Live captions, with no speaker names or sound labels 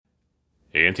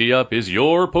Ante Up is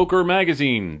your poker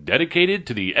magazine dedicated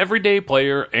to the everyday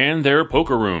player and their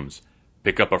poker rooms.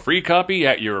 Pick up a free copy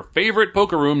at your favorite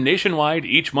poker room nationwide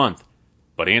each month.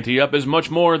 But Ante Up is much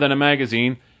more than a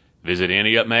magazine. Visit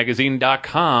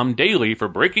anteupmagazine.com daily for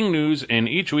breaking news and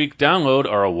each week download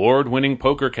our award-winning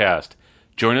PokerCast.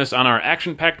 Join us on our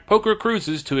action-packed poker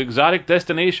cruises to exotic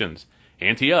destinations.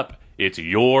 Ante Up, it's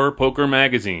your poker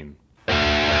magazine.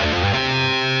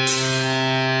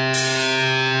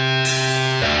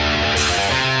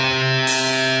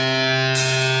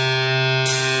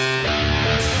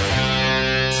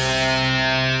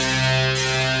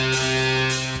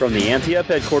 From the Ante Up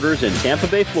headquarters in Tampa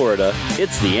Bay, Florida,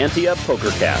 it's the Ante Up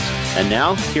PokerCast. And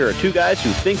now, here are two guys who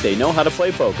think they know how to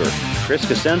play poker, Chris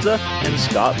Cosenza and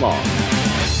Scott Long.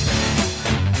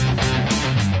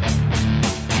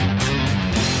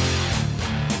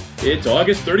 It's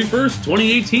August 31st,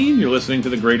 2018. You're listening to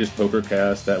the greatest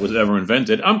PokerCast that was ever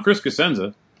invented. I'm Chris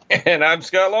Cosenza. And I'm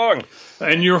Scott Long.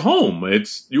 And you're home.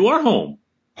 You are home.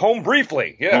 Home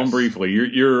briefly, yes. Home briefly.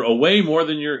 You're away more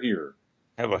than you're here.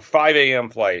 I have a 5 a.m.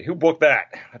 flight. Who booked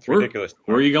that? That's ridiculous.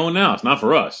 Where are you going now? It's not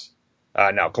for us.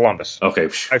 No, Columbus. Okay.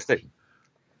 I see.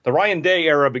 The Ryan Day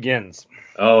era begins.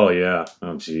 Oh, yeah.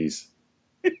 Oh, jeez.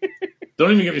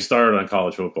 Don't even get me started on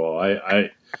college football.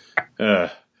 Don't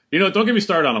get me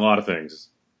started on a lot of things.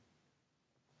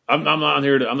 I'm not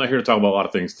here to talk about a lot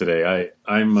of things today.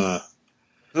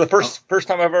 The first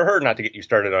time I've ever heard not to get you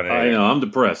started on anything. I know. I'm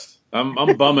depressed. I'm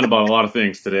bumming about a lot of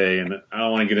things today, and I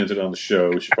don't want to get into it on the show.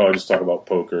 We should probably just talk about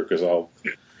poker because I'll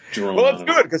drone. Well, that's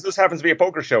good because this happens to be a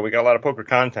poker show. We got a lot of poker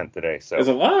content today. So there's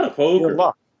a lot of poker.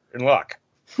 You're in luck.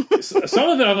 Some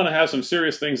of it I'm going to have some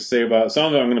serious things to say about. Some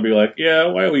of it I'm going to be like, yeah,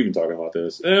 why are we even talking about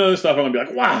this? And other stuff I'm going to be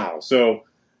like, wow. So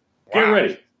get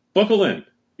ready. Buckle in.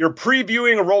 You're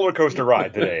previewing a roller coaster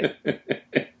ride today.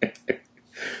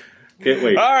 Can't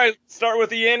wait. All right, start with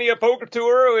the Ante Up Poker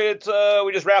Tour.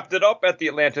 We just wrapped it up at the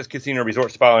Atlantis Casino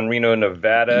Resort Spa in Reno,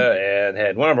 Nevada, and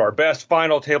had one of our best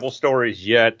final table stories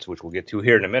yet, which we'll get to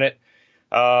here in a minute.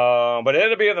 But it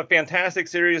ended up being a fantastic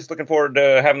series. Looking forward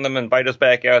to having them invite us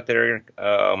back out there.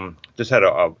 Just had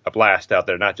a blast out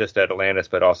there, not just at Atlantis,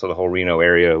 but also the whole Reno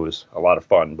area. It was a lot of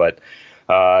fun. But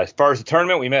as far as the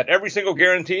tournament, we met every single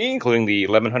guarantee, including the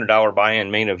 $1,100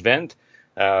 buy-in main event.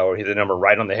 We hit the number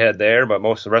right on the head there, but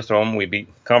most of the rest of them we beat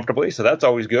comfortably, so that's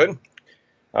always good.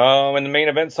 And the main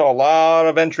event saw a lot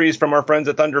of entries from our friends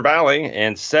at Thunder Valley,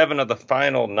 and 7 of the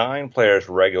final 9 players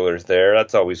were regulars there.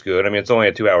 That's always good. I mean, it's only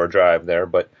a 2-hour drive there,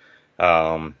 but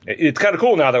it's kind of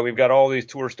cool now that we've got all these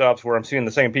tour stops where I'm seeing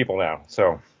the same people now.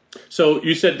 So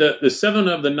you said the 7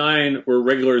 of the 9 were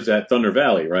regulars at Thunder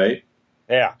Valley, right?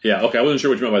 Yeah. Yeah, okay, I wasn't sure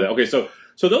what you meant by that. Okay, so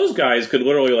those guys could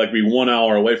literally be 1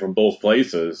 hour away from both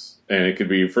places, and it could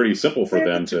be pretty simple for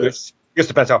them to. It just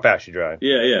depends how fast you drive.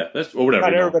 Yeah, that's or whatever.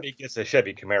 Not everybody gets a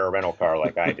Chevy Camaro rental car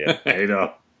like I did. I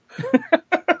know.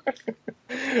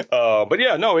 But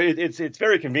yeah, no, it's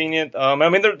very convenient. I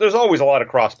mean, there's always a lot of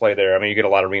crossplay there. I mean, you get a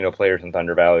lot of Reno players in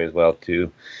Thunder Valley as well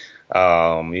too.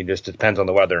 It just depends on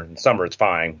the weather. In summer, it's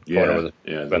fine. Yeah, over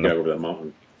that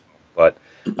mountain. But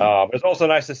it's also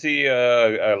nice to see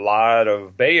a lot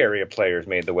of Bay Area players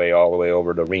made the way all the way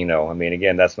over to Reno. I mean,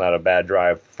 again, that's not a bad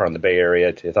drive from the Bay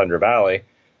Area to Thunder Valley,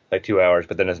 like 2 hours,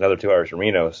 but then it's another 2 hours to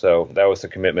Reno. So that was the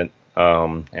commitment.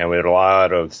 And we had a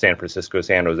lot of San Francisco,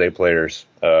 San Jose players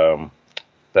that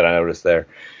I noticed there,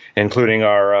 including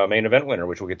our main event winner,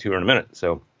 which we'll get to in a minute.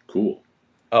 So cool.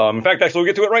 In fact, actually,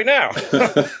 we'll get to it right now.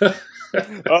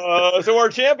 So our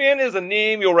champion is a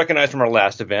name you'll recognize from our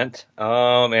last event.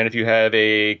 And if you have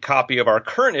a copy of our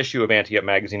current issue of Ante Up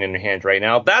Magazine in your hands right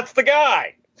now, that's the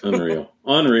guy.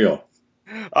 Unreal.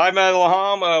 Ahmed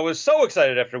Laham was so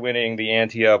excited after winning the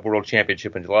Ante Up World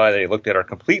Championship in July that he looked at our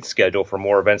complete schedule for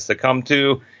more events to come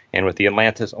to. And with the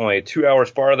Atlantis only 2 hours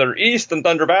farther east than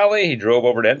Thunder Valley, he drove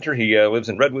over to enter. He lives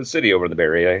in Redwood City over in the Bay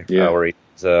Area, where he's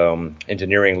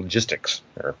engineering logistics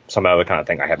or some other kind of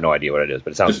thing. I have no idea what it is,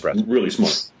 but it sounds impressive. Really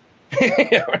smart.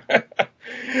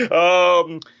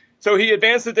 So he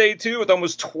advanced to day 2 with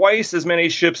almost twice as many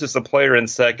ships as the player in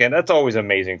second. That's always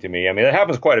amazing to me. I mean, it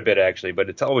happens quite a bit, actually, but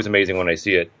it's always amazing when I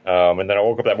see it. And then I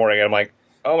woke up that morning and I'm like,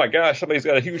 oh, my gosh, somebody's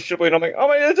got a huge ship lead. I'm like, oh,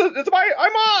 my,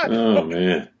 I'm on. Oh,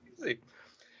 man.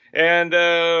 And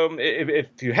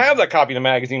if you have that copy of the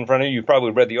magazine in front of you, you've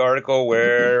probably read the article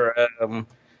where I'm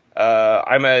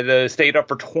stayed up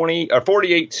for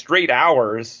 48 straight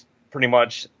hours, pretty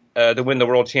much, to win the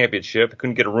world championship.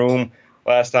 Couldn't get a room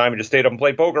last time. I just stayed up and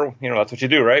played poker. You know, that's what you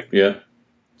do, right? Yeah.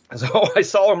 So I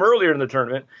saw him earlier in the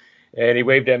tournament, and he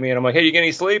waved at me, and I'm like, hey, you get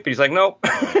any sleep? And he's like, nope.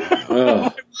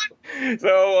 Oh.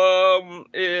 So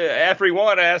after he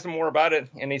won, I asked him more about it,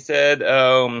 and he said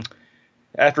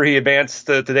after he advanced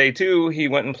to day 2, he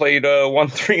went and played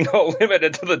 1-3 no limit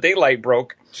until the daylight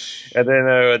broke, and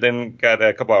then got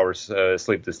a couple hours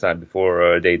sleep this time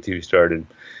before day 2 started.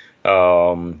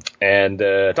 And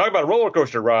talk about a roller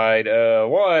coaster ride.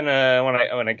 When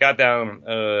I got down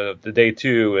to day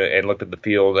 2 and looked at the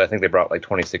field, I think they brought like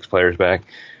 26 players back.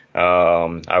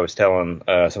 I was telling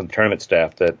some of the tournament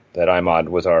staff that Imad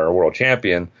was our world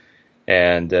champion,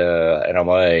 and I'm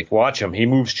like, watch him, he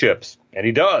moves chips, and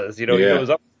he does. He goes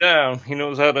up and down. He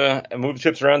knows how to move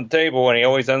chips around the table, and he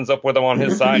always ends up with them on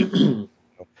his side.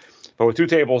 But with 2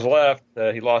 tables left,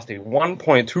 he lost a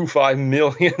 1.25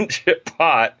 million chip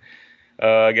pot.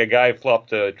 A guy flopped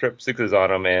trip 6s on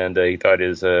him, and he thought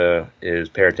his pair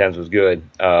of 10s was good,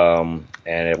 and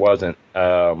it wasn't.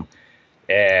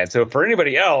 And so for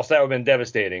anybody else, that would have been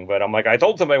devastating. But I'm like, I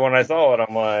told somebody when I saw it,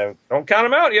 I'm like, don't count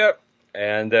him out yet.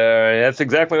 And that's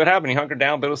exactly what happened. He hunkered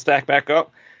down, built his stack back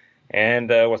up, and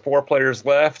with 4 players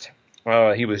left,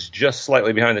 he was just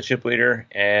slightly behind the chip leader,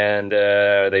 and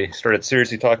they started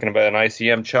seriously talking about an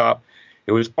ICM chop.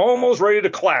 It was almost ready to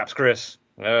collapse, Chris,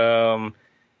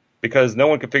 because no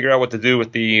one could figure out what to do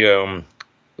with the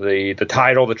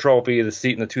title, the trophy, the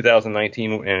seat in the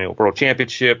 2019 World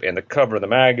Championship, and the cover of the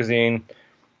magazine.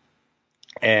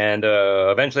 And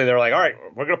eventually they were like, all right,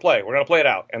 we're going to play it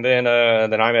out. And then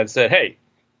Imad said, hey,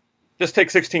 just take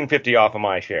 $16.50 off of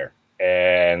my share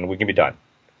and we can be done.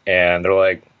 And they're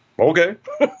like, okay.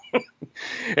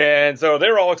 And so they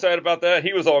were all excited about that.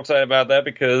 He was all excited about that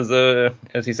because,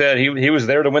 as he said, he was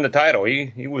there to win the title.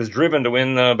 He was driven to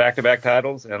win back-to-back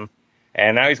titles. And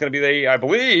now he's going to be I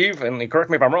believe, and correct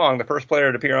me if I'm wrong, the first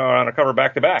player to appear on a cover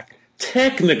back-to-back.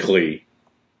 Technically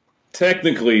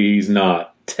he's not.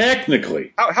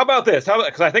 Technically. How about this?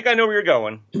 Because I think I know where you're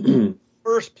going.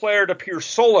 First player to appear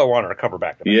solo on our cover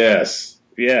back-to-back. Yes.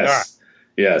 Right.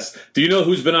 Yes. Do you know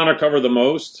who's been on our cover the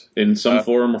most in some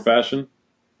form or fashion?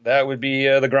 That would be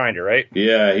the Grinder, right?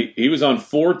 Yeah, he was on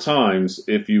 4 times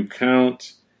if you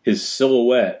count his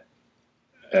silhouette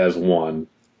as one.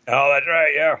 Oh, that's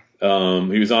right, yeah.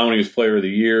 He was on when he was Player of the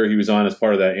Year. He was on as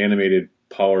part of that animated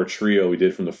power trio we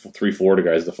did from the 3 Florida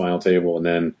guys, the final table, and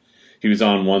then he was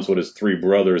on once with his 3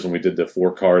 brothers when we did the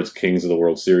 4 cards Kings of the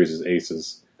World Series as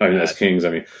aces. As kings,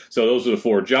 So those are the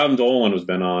 4. John Dolan has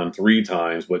been on 3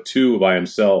 times, but 2 by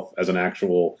himself as an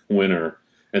actual winner,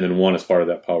 and then 1 as part of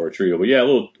that power trio. But yeah, a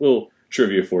little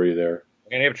trivia for you there.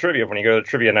 We're going to have trivia when you go to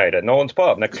trivia night at Nolan's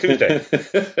Pub next Tuesday.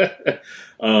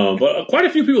 But quite a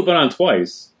few people have been on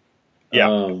twice.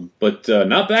 Yeah. But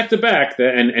not back-to-back,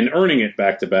 and earning it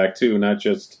back-to-back, too, not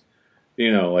just,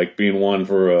 like being one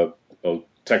for a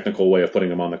technical way of putting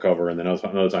them on the cover and then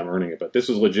another time earning it. But this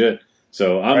was legit.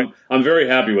 So I'm very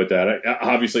happy with that.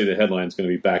 Obviously, the headline's going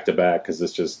to be back-to-back because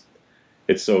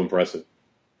it's so impressive.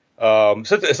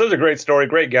 Such a great story,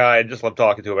 great guy. I just loved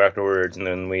talking to him afterwards. And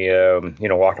then we,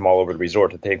 walked him all over the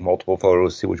resort to take multiple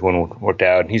photos, see which one worked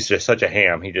out. And he's just such a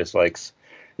ham. He just likes,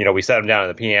 we sat him down at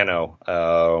the piano.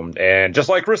 And just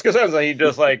like Chris Cosenza, he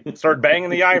just started banging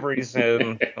the ivories.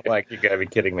 And I'm like, you got to be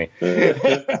kidding me.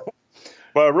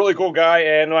 But a really cool guy.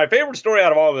 And my favorite story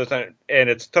out of all of this, and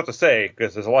it's tough to say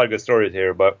because there's a lot of good stories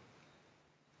here, but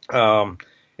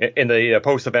in the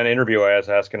post-event interview, I was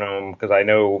asking him, because I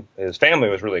know his family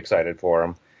was really excited for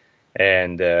him.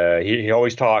 And he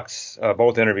always talks,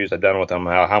 both interviews I've done with him,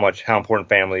 how important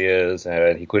family is.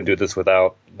 And he couldn't do this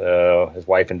without his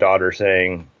wife and daughter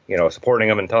saying, supporting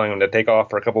him and telling him to take off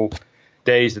for a couple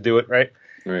days to do it, right?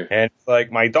 Right. And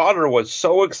my daughter was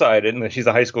so excited, and she's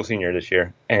a high school senior this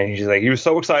year, and she's like, he was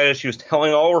so excited, she was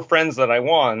telling all her friends that I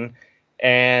won,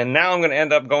 and now I'm going to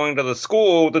end up going to the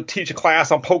school to teach a class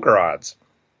on poker odds.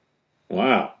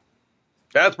 Wow.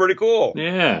 That's pretty cool.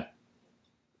 Yeah.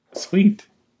 Sweet.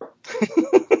 Because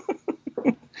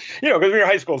when you're a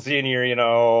high school senior,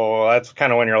 that's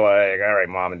kind of when you're like, all right,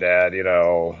 mom and dad,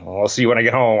 I'll see you when I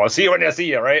get home. I'll see you when I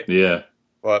see you, right? Yeah.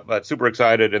 But super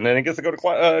excited, and then he gets to go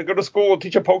to school and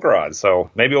teach a poker odds.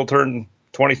 So maybe he'll turn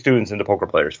 20 students into poker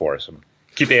players for us and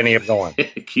keep the ante up going.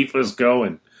 Keep us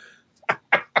going.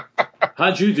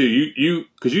 How'd you do?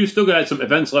 Because you still got some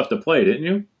events left to play, didn't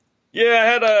you? Yeah, I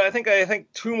had I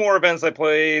think 2 more events I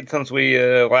played since we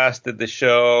last did the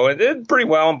show. I did pretty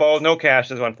well in both. No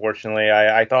cashes, unfortunately.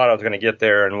 I thought I was going to get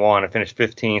there and won. I finished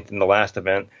 15th in the last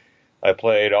event. I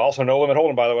played also No Limit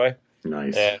Hold'em, by the way.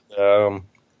 Nice. And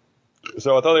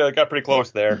so I thought I got pretty close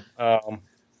there, and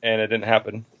it didn't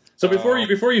happen. So before you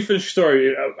finish your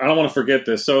story, I don't want to forget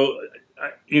this. So,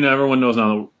 everyone knows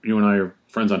now you and I are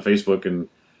friends on Facebook, and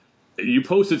you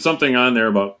posted something on there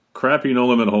about crappy No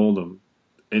Limit Hold'em,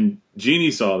 and Jeannie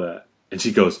saw that, and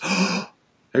she goes, I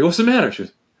go, what's the matter? She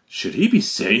goes, should he be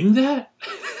saying that?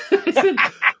 I said,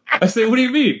 I say, what do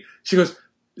you mean? She goes,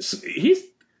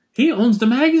 he owns the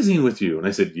magazine with you. And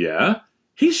I said, yeah.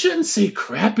 He shouldn't say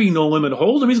crappy No Limit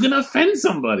Hold'em. He's going to offend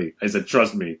somebody. I said,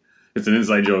 trust me. It's an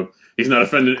inside joke. He's not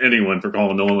offended anyone for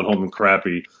calling No Limit Hold'em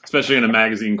crappy, especially in a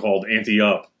magazine called Ante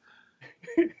Up.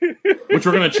 Which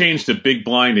we're going to change to Big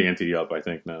Blind Ante Up, I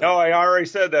think, now. No, I already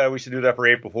said that we should do that for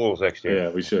April Fools next year. Yeah,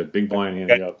 we should. Big Blind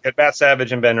Ante Up. Get Matt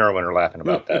Savage and Ben Irwin are laughing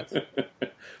about that.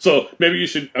 So maybe you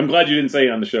should. I'm glad you didn't say it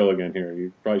on the show again here.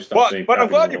 You probably stop saying. But I'm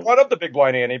glad you brought up the Big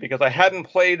Blind Ante because I hadn't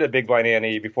played the Big Blind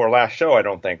Ante before last show, I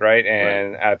don't think, right?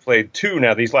 And I played two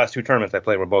now. These last two tournaments I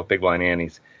played were both Big Blind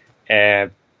Antes.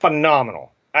 And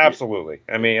phenomenal. Absolutely.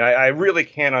 I mean, I really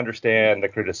can't understand the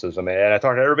criticism. And I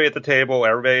talked to everybody at the table.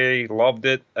 Everybody loved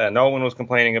it. No one was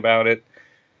complaining about it.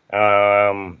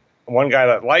 One guy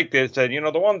that liked it said,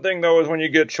 the one thing, though, is when you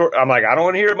get short. I'm like, I don't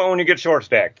want to hear about when you get short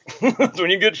stacked. So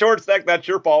when you get short stacked, that's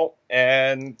your fault.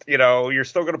 And, you're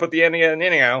still going to put the ante in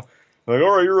anyhow. I'm like,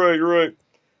 all right, you're right.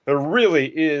 There really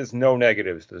is no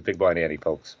negatives to the Big Blind Ante,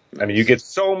 folks. I mean, you get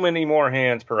so many more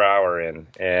hands per hour in.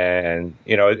 And,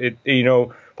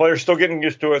 players still getting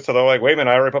used to it. So they're like, wait a minute,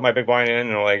 I already put my Big Blind in.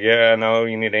 And they're like, yeah, no,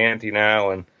 you need ante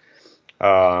now. And,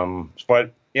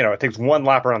 but, it takes one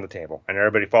lap around the table and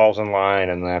everybody falls in line.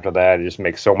 And then after that, it just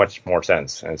makes so much more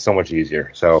sense and it's so much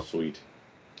easier. So sweet.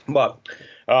 But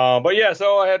yeah,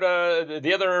 so I had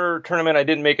the other tournament. I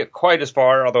didn't make it quite as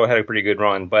far, although I had a pretty good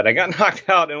run. But I got knocked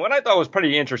out. And what I thought was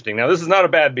pretty interesting. Now, this is not a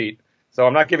bad beat. So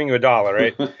I'm not giving you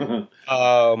 $1,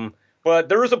 right? But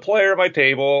there was a player at my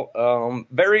table,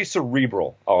 very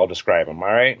cerebral, I'll describe him, all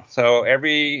right? So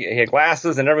he had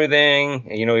glasses and everything.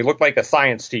 And, he looked like a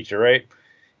science teacher, right?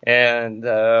 And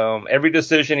every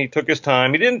decision, he took his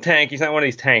time. He didn't tank. He's not one of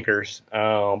these tankers.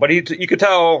 But you could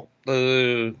tell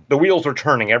the wheels were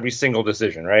turning every single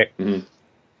decision, right? Mm-hmm.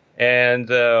 And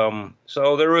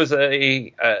so there was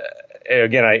again,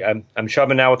 I'm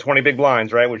shoving now with 20 big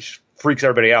blinds, right? Which freaks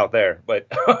everybody out there. But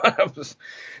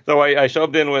so I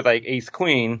shoved in with like ace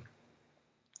queen,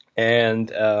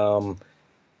 and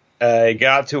I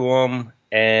got to him,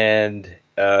 and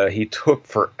he took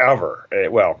forever.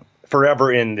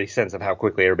 Forever in the sense of how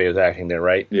quickly everybody was acting there,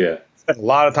 right? Yeah. Spent a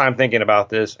lot of time thinking about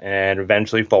this, and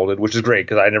eventually folded, which is great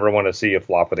because I never want to see a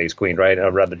flop with ace queen, right?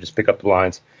 I'd rather just pick up the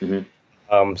blinds.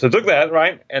 Mm-hmm. So I took that,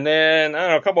 right? And then, I don't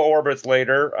know, a couple orbits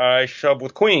later, I shoved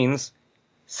with queens.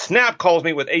 Snap calls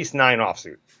me with ace 9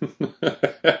 offsuit.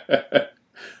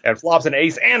 And flops an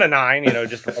ace and a 9,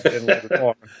 just up in the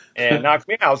corner and knocks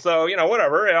me out. So,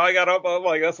 whatever. I got up, I'm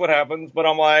like, that's what happens. But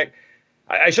I'm like,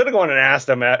 I should have gone and asked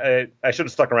him. I should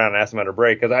have stuck around and asked him at a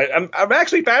break because I'm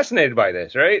actually fascinated by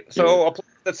this, right? So a player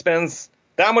that spends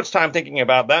that much time thinking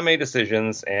about that many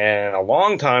decisions and a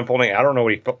long time folding. I don't know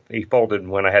what he folded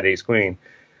when I had ace queen,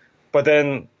 but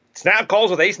then snap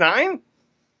calls with ace 9.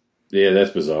 Yeah,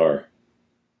 that's bizarre.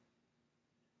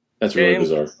 That's really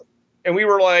bizarre. And we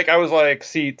were like, I was like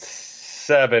seat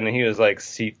 7 and he was like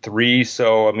seat 3.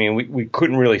 So, I mean, we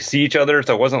couldn't really see each other.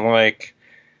 So it wasn't like,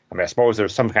 I suppose there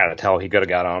was some kind of tell he could have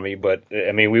got on me. But,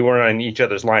 I mean, we weren't on each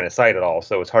other's line of sight at all.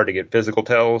 So it's hard to get physical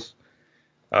tells.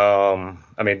 I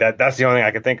mean, that's the only thing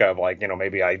I could think of. Like,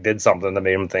 maybe I did something that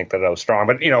made him think that I was strong.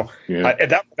 But,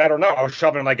 I don't know. I was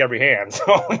shoving like every hand.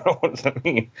 So, what does that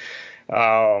mean?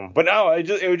 But no,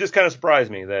 it would just kind of surprised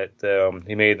me that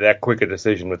he made that quick a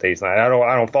decision with ace 9. I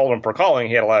don't fault him for calling.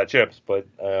 He had a lot of chips, but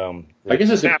I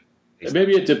guess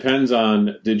maybe it depends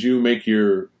on. Did you make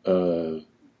your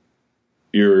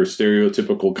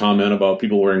stereotypical comment about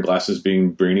people wearing glasses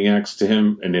being brainiacs to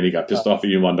him, and then he got pissed off at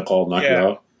you and wanted to call and knock you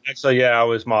out? Actually, yeah, I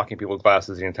was mocking people's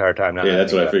glasses the entire time. Yeah,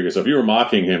 that's what I figured. So if you were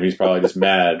mocking him, he's probably just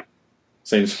mad,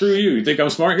 saying, "Screw you! You think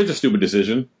I'm smart? Here's a stupid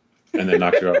decision." And then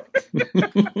knocked you out.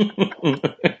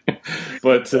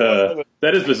 But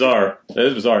that is bizarre.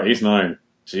 Ace 9.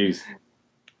 Jeez.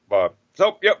 But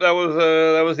so yep, that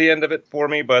was the end of it for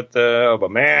me. But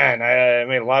man, I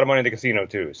made a lot of money in the casino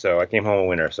too. So I came home a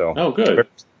winner. So good.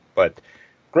 But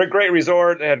great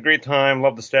resort. I had a great time.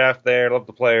 Loved the staff there. Loved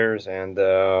the players. And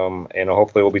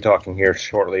hopefully we'll be talking here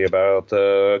shortly about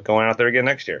going out there again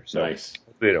next year. So nice.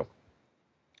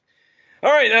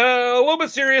 All right, a little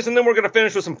bit serious, and then we're going to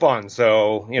finish with some fun.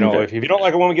 So, okay. If you don't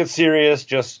like it when we get serious,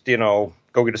 just, go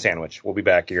get a sandwich. We'll be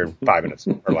back here in 5 minutes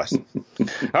or less.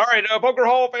 All right, Poker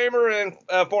Hall of Famer and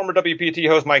former WPT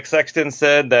host Mike Sexton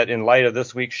said that in light of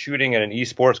this week's shooting at an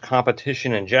esports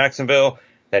competition in Jacksonville,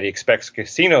 that he expects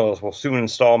casinos will soon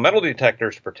install metal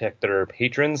detectors to protect their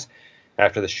patrons.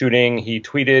 After the shooting, he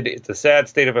tweeted, "It's a sad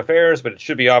state of affairs, but it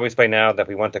should be obvious by now that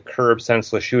we want to curb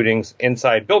senseless shootings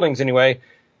inside buildings anyway.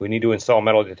 We need to install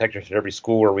metal detectors at every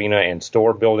school, arena, and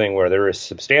store building where there is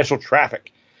substantial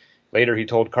traffic. Later, he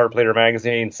told Card Player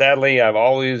magazine, "Sadly, I've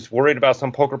always worried about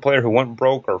some poker player who went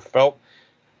broke or felt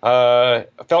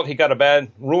he got a bad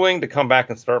ruling to come back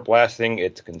and start blasting.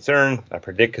 It's a concern. I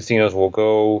predict casinos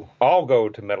will all go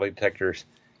to metal detectors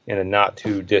in a not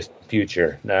too distant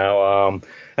future." Now,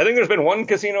 I think there's been one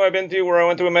casino I've been to where I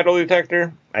went to a metal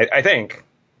detector. I think.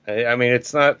 I mean,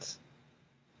 it's not,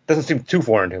 doesn't seem too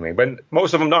foreign to me, but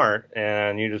most of them aren't.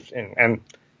 And you just, and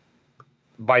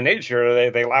by nature,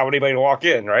 they allow anybody to walk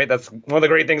in, right? That's one of the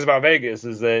great things about Vegas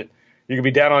is that you can be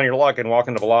down on your luck and walk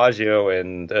into Bellagio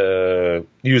and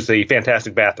use the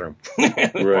fantastic bathroom.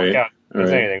 Right.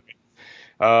 Anything.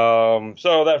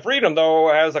 So that freedom,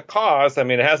 though, has a cost. I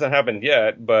mean, it hasn't happened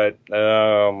yet, but I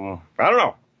don't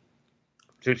know.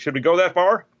 Should we go that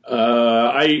far?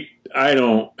 I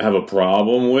don't have a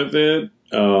problem with it.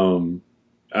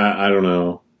 I don't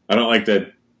know. I don't like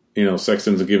that,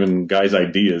 Sexton's giving guys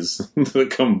ideas to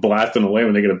come blasting away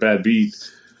when they get a bad beat.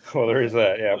 Well, there is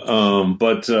that, yeah.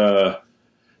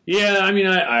 Yeah, I mean,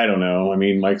 I don't know. I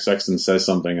mean, Mike Sexton says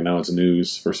something and now it's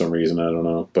news for some reason. I don't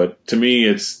know. But to me,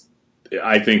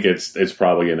 I think it's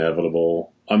probably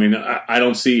inevitable. I mean, I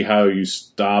don't see how you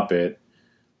stop it.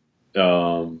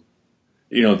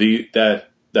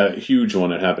 That huge one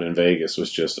that happened in Vegas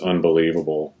was just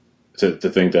unbelievable. To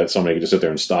think that somebody could just sit there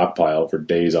and stockpile for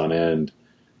days on end.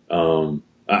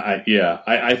 I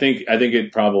think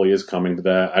it probably is coming to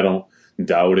that. I don't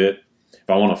doubt it. If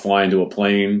I want to fly into a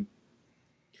plane,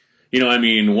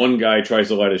 one guy tries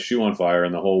to light a shoe on fire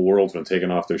and the whole world's been taking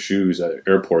off their shoes at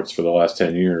airports for the last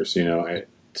 10 years, I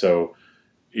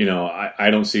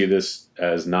don't see this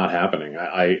as not happening.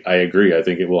 I agree. I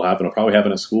think it will happen. It'll probably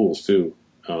happen at schools too,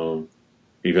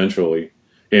 eventually.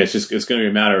 Yeah, it's going to be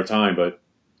a matter of time, but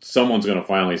someone's going to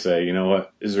finally say, you know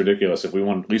what, this is ridiculous. If we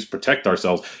want to at least protect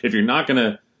ourselves, if you're not going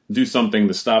to do something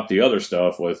to stop the other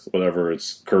stuff with whatever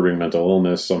it's curbing mental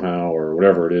illness somehow or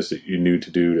whatever it is that you need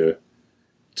to do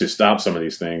to stop some of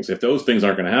these things, if those things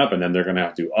aren't going to happen, then they're going to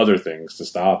have to do other things to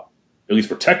stop, at least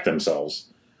protect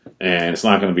themselves. And it's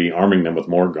not going to be arming them with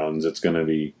more guns. It's going to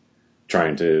be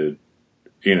trying to,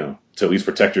 to at least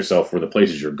protect yourself for the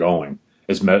places you're going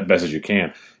as best as you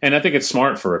can. And I think it's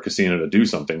smart for a casino to do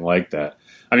something like that.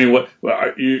 I mean,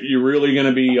 you're really going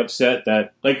to be upset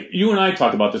that, like you and I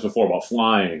talked about this before about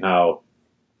flying, how,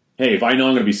 hey, if I know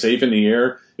I'm going to be safe in the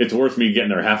air, it's worth me getting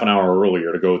there half an hour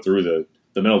earlier to go through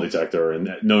the metal detector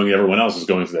and knowing everyone else is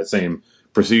going through that same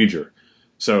procedure.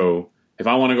 So if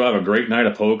I want to go have a great night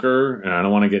of poker and I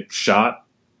don't want to get shot,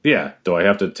 yeah, do I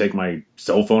have to take my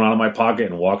cell phone out of my pocket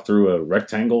and walk through a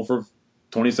rectangle for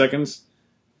 20 seconds?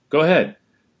 Go ahead.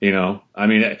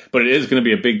 But it is going to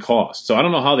be a big cost. So I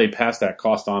don't know how they pass that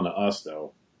cost on to us,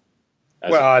 though.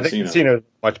 Well, I think casino is a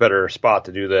much better spot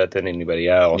to do that than anybody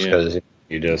else because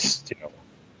you just,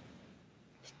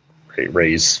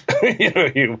 raise,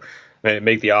 you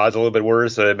make the odds a little bit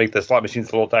worse, make the slot machines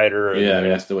a little tighter. Yeah,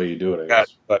 that's the way you do it, I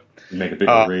guess. But you make a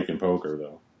bigger rake in poker,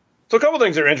 though. So a couple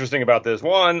things are interesting about this.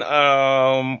 One,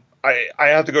 I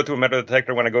have to go through a metal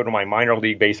detector when I go to my minor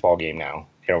league baseball game now.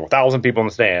 1,000 people in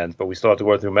the stands, but we still have to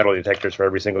go through metal detectors for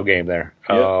every single game there.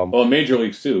 Yeah. Major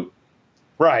leagues too.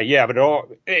 Right, yeah, but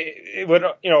it would,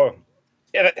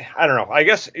 I don't know. I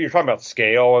guess you're talking about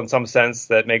scale in some sense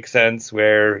that makes sense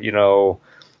where, none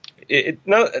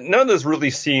of this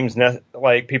really seems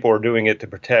like people are doing it to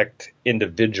protect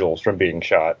individuals from being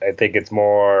shot. I think it's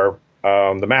more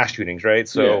the mass shootings, right?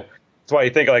 So that's why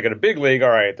you think like in a big league, all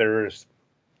right, there's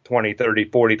 20, 30,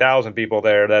 40,000 people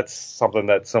there. That's something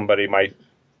that somebody might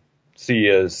see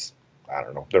as, I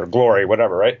don't know, their glory,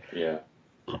 whatever, right? Yeah.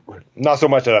 Not so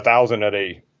much at 1,000 at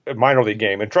a minor league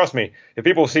game. And trust me, if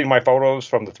people have seen my photos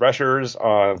from the Threshers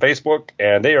on Facebook,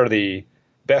 and they are the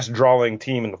best drawing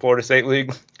team in the Florida State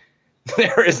League,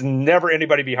 there is never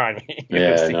anybody behind me.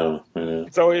 Yeah, I know.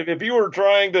 So if you were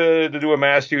trying to do a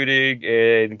mass shooting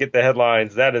and get the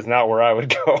headlines, that is not where I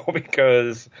would go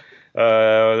because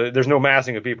there's no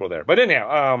massing of people there. But anyhow,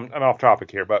 I'm off topic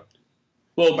here. But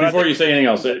before you say anything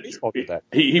else,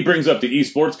 he brings up the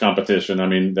esports competition. I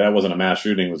mean, that wasn't a mass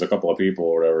shooting; it was a couple of people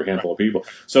or whatever, a handful of people.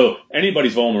 So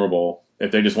anybody's vulnerable if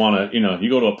they just want to. You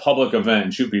go to a public event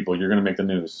and shoot people, you're going to make the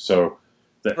news. So,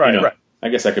 right. I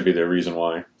guess that could be the reason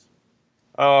why.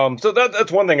 So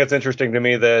that's one thing that's interesting to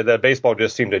me that baseball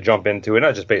just seemed to jump into, and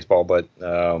not just baseball, but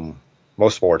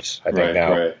most sports I think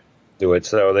now do it.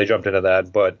 So they jumped into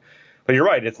that, but you're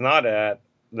right. It's not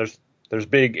there's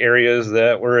big areas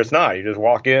where it's not. You just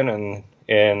walk in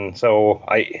and so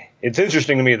it's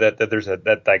interesting to me that there's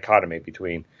that dichotomy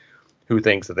between who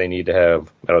thinks that they need to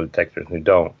have metal detectors and who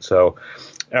don't. So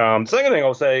second thing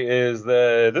I'll say is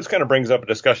that this kind of brings up a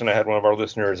discussion I had with one of our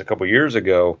listeners a couple years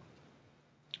ago.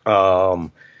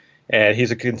 and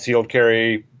he's a concealed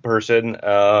carry person,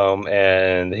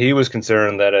 and he was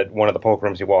concerned that at one of the poker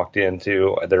rooms he walked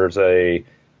into, there's a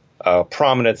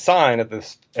prominent sign at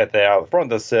the out front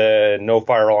that said "No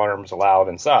firearms allowed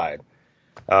inside,"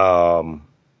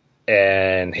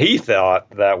 and he thought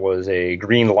that was a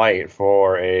green light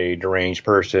for a deranged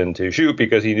person to shoot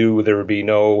because he knew there would be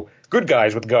no good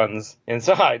guys with guns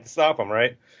inside to stop him,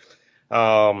 right?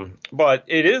 But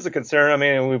it is a concern. I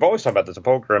mean, we've always talked about this in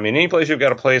poker. I mean, any place you've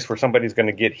got a place where somebody's going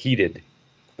to get heated,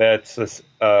 that's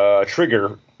a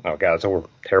trigger. Oh, God, that's a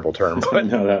terrible term. But,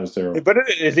 No, that was terrible. But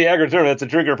it's the aggregate term. That's a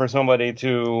trigger for somebody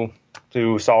to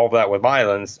solve that with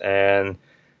violence. And,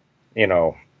 you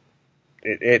know,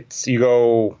 it's you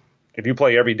go, if you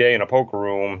play every day in a poker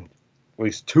room, at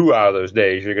least 2 out of those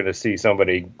days, you're going to see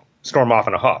somebody storm off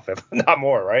in a huff, if not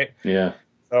more, right? Yeah.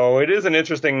 So it is an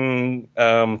interesting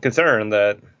concern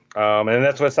that, and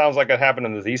that's what it sounds like it happened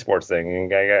in this esports thing.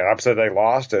 And I got upset they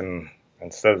lost, and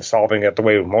instead of solving it the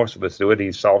way most of us do it,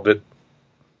 he solved it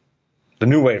the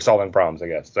new way of solving problems, I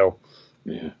guess. So,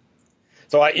 Yeah.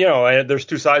 so there's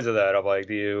two sides of that. Of like,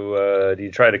 do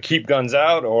you try to keep guns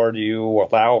out, or do you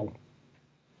allow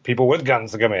people with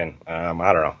guns to come in? I don't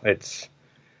know. It's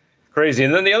crazy.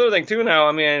 And then the other thing too, now,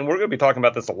 I mean, we're going to be talking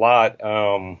about this a lot.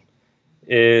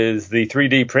 Is the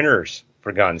 3D printers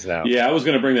for guns now. Yeah, I was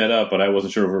going to bring that up, but I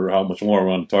wasn't sure how much more I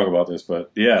wanted to talk about this. But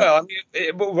yeah. Well, I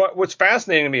mean, what's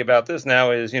fascinating to me about this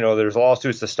now is, there's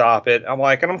lawsuits to stop it. I'm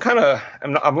like, and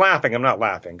I'm laughing. I'm not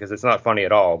laughing because it's not funny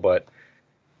at all. But,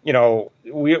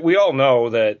 we all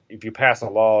know that if you pass a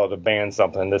law to ban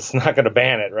something, that's not going to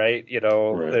ban it, right?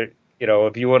 Right.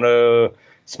 If you want to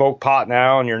smoke pot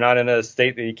now and you're not in a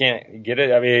state that you can't get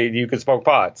it, I mean, you can smoke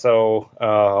pot.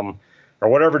 So, or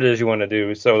whatever it is you want to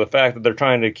do. So the fact that they're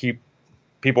trying to keep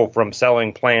people from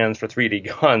selling plans for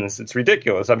 3D guns, it's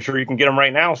ridiculous. I'm sure you can get them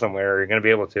right now somewhere. You're going to be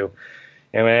able to.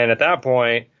 And then at that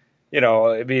point,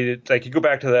 it'd be like you go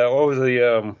back to what was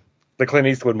the Clint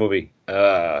Eastwood movie? In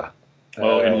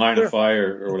Line of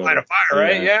Fire or whatever. Line of Fire,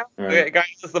 right? Yeah. Right. The guy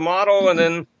is the model, and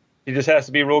then he just has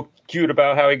to be real cute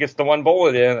about how he gets the one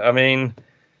bullet in. I mean,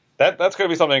 that's going to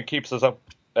be something that keeps us up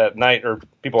at night, or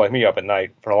people like me up at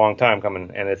night for a long time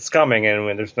coming, and it's coming, and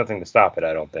when there's nothing to stop it,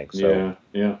 I don't think so.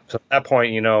 Yeah. So at that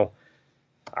point, I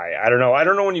don't know. I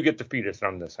don't know when you get defeated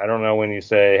from this. I don't know when you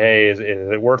say, hey, is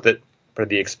it worth it for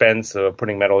the expense of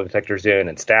putting metal detectors in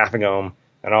and staffing them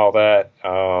and all that?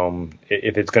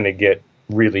 If it's going to get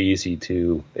really easy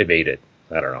to evade it,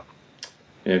 I don't know.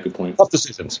 Yeah, good point. Tough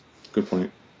decisions. Good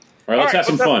point. All right, let's have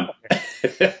some fun.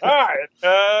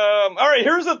 All right,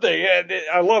 here's the thing.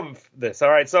 I love this. All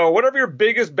right, so whatever your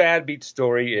biggest bad beat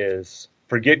story is,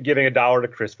 forget giving $1 to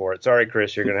Chris for it. Sorry,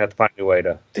 Chris, you're going to have to find a way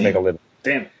to make a living.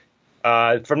 Damn.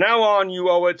 From now on, you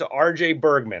owe it to R.J.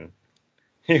 Bergman.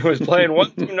 He was playing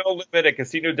 1-2 no limit at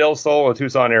Casino del Sol in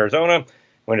Tucson, Arizona,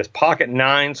 when his pocket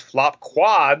nines flopped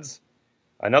quads.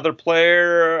 Another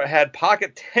player had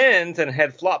pocket tens and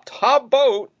had flopped top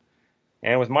boat.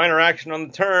 And with minor action on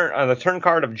the turn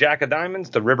card of Jack of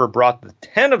Diamonds, the river brought the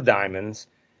 10 of Diamonds,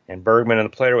 and Bergman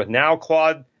and the player with now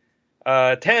quad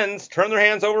tens turned their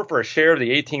hands over for a share of the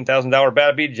 $18,000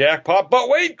 bad beat jackpot. But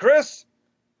wait, Chris!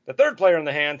 The third player in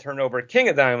the hand turned over King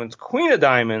of Diamonds, Queen of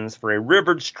Diamonds for a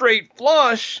rivered straight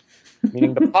flush,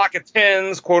 meaning the pocket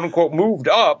tens, quote-unquote, moved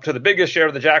up to the biggest share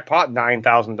of the jackpot,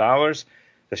 $9,000.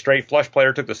 The straight flush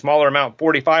player took the smaller amount,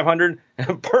 $4,500,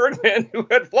 and Bergman, who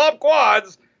had flopped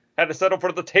quads, had to settle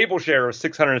for the table share of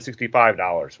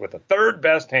 $665 with the third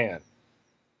best hand.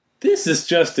 This is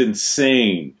just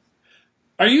insane.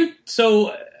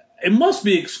 So it must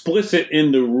be explicit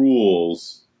in the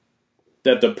rules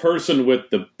that the person with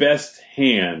the best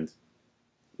hand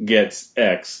gets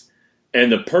X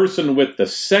and the person with the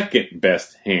second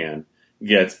best hand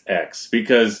gets X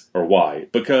or Y.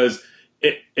 Because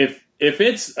if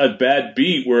it's a bad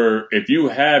beat where if you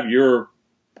have your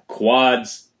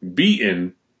quads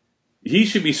beaten, he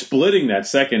should be splitting that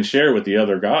second share with the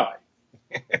other guy.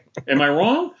 Am I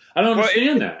wrong? I don't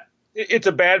understand that. It's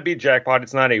a bad beat jackpot.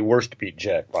 It's not a worst beat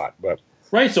jackpot. But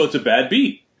Right, so it's a bad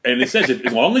beat. And it says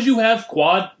as long as you have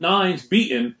quad nines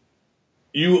beaten,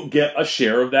 you get a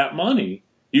share of that money.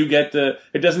 You get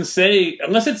it doesn't say,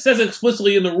 unless it says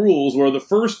explicitly in the rules where the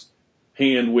first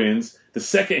hand wins, the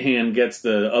second hand gets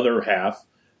the other half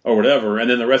or whatever, and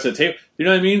then the rest of the table. You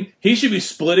know what I mean? He should be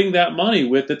splitting that money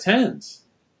with the tens.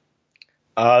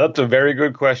 That's a very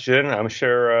good question. I'm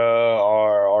sure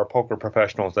our poker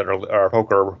professionals our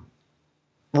poker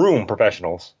room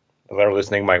professionals that are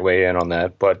listening might weigh in on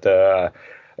that. But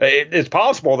it's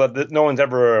possible that no one's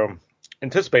ever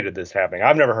anticipated this happening.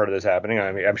 I've never heard of this happening.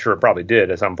 I mean, I'm sure it probably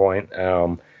did at some point.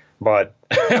 But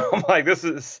I'm like, this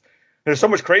is there's so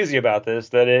much crazy about this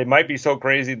that it might be so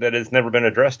crazy that it's never been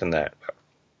addressed in that.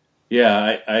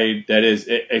 Yeah, that is,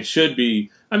 it should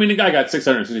be. I mean, the guy got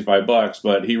 $665,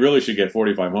 but he really should get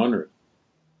 $4,500.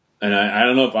 And I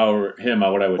don't know if I were him,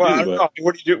 what I would Well, do. But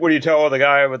what do you do? What do you tell the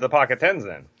guy with the pocket tens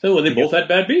then? So they both had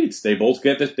bad beats. They both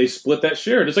they split that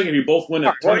share. Just like if you both win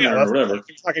a tournament or whatever.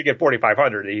 He's not going to get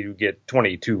 $4,500. You get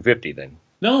 $2,250 then.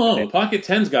 No, the pocket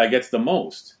tens guy gets the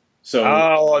most. So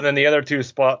and then the other two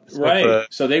split right.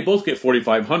 So they both get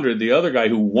 $4,500. The other guy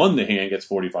who won the hand gets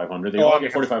 $4,500. They all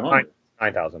get $4,500.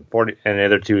 9,000. 40, and the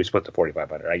other two split the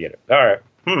 $4,500. I get it. All right.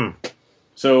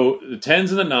 So the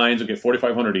tens and the nines would get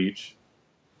 $4,500 each,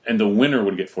 and the winner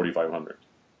would get $4,500.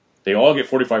 They all get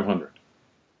 $4,500.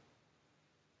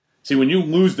 See, when you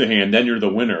lose the hand, then you're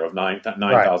the winner of $9,000.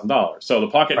 Right. So the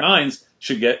pocket nines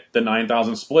should get the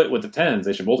 $9,000 split with the tens.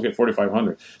 They should both get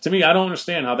 $4,500. To me, I don't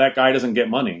understand how that guy doesn't get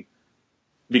money,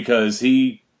 because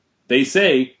they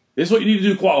say this is what you need to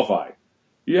do to qualify.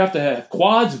 You have to have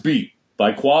quads beat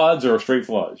by quads or a straight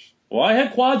flush. Well, I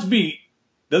had quads beat.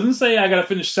 Doesn't say I got to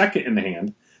finish second in the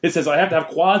hand. It says I have to have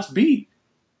quads beat,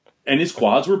 and his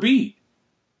quads were beat.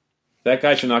 That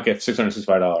guy should not get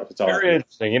 $665. That's all. Very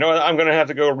interesting. You know what? I'm going to have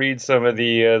to go read some of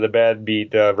the bad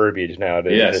beat verbiage now.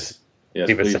 Yes,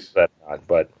 please.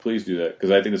 But please do that,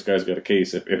 because I think this guy's got a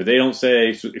case. If they don't say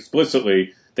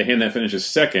explicitly the hand that finishes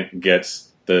second gets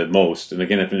the most, and the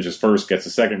hand that finishes first gets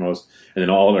the second most, and then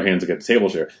all other hands get the table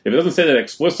share. If it doesn't say that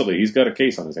explicitly, he's got a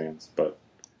case on his hands. But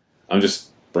I'm just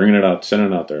bringing it out,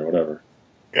 sending it out there, whatever.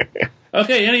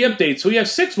 Okay, Ante Up updates. So we have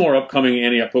 6 more upcoming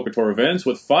Ante Up Poker Tour events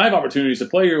with 5 opportunities to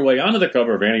play your way onto the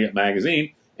cover of Ante Up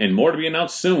magazine, and more to be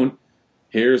announced soon.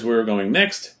 Here's where we're going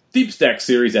next. Deep Stack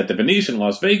Series at the Venetian,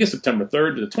 Las Vegas, September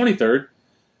 3rd to the 23rd.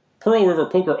 Pearl River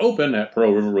Poker Open at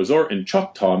Pearl River Resort in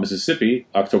Choctaw, Mississippi,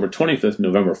 October 25th,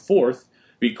 November 4th.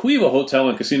 Bequiva Hotel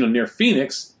and Casino near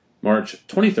Phoenix, March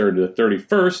 23rd to the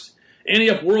 31st. Ante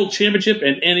Up World Championship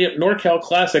and Ante Up NorCal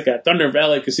Classic at Thunder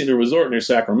Valley Casino Resort near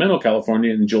Sacramento,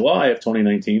 California in July of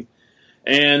 2019.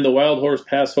 And the Wild Horse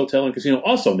Pass Hotel and Casino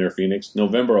also near Phoenix,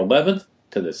 November 11th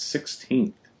to the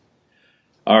 16th.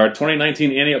 Our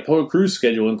 2019 Ante Up Poker Cruise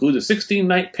schedule includes a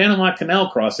 16-night Panama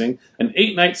Canal crossing, an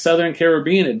 8-night Southern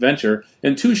Caribbean adventure,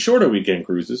 and 2 shorter weekend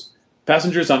cruises.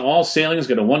 Passengers on all sailings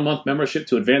get a 1-month membership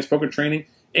to advanced poker training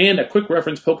and a quick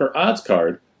reference poker odds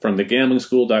card from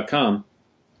thegamblingschool.com.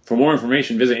 For more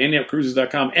information, visit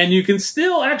AnteUpCruises.com, and you can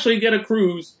still actually get a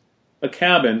cruise, a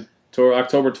cabin, to our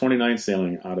October 29th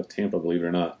sailing out of Tampa, believe it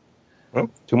or not.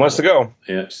 Well, 2 months to go.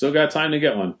 Yeah, still got time to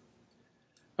get one.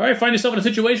 All right, find yourself in a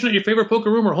situation at your favorite poker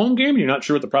room or home game and you're not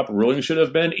sure what the proper ruling should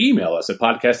have been? Email us at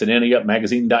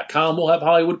podcast@anteupmagazine.com. We'll have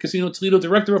Hollywood Casino Toledo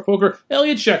Director of Poker,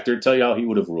 Elliot Schechter, tell you how he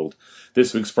would have ruled.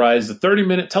 This week's prize is a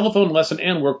 30-minute telephone lesson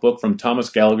and workbook from Thomas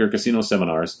Gallagher Casino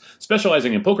Seminars,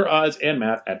 specializing in poker odds and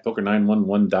math at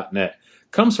poker911.net.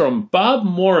 Comes from Bob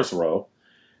Morrisroe.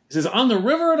 He says, on the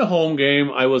river at a home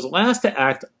game, I was last to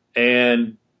act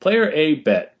and player A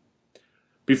bet.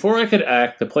 Before I could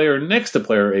act, the player next to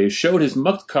player A showed his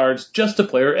mucked cards just to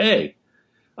player A.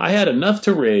 I had enough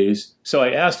to raise, so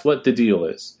I asked what the deal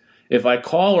is. If I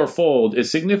call or fold,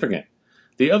 it's significant.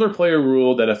 The other player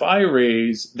ruled that if I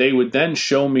raise, they would then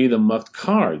show me the mucked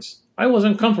cards. I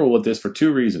wasn't comfortable with this for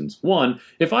 2 reasons. 1,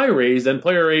 if I raise, then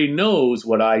player A knows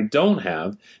what I don't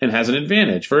have and has an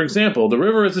advantage. For example, the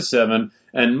river is a 7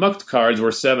 and mucked cards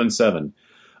were 7-7.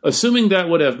 Assuming that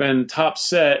would have been top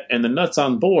set and the nuts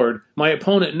on board, my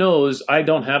opponent knows I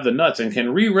don't have the nuts and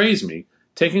can re-raise me,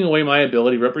 taking away my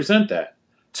ability to represent that.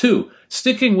 2,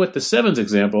 sticking with the 7s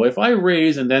example, if I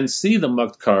raise and then see the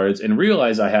mucked cards and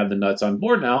realize I have the nuts on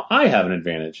board now, I have an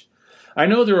advantage. I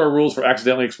know there are rules for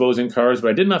accidentally exposing cards,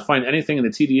 but I did not find anything in the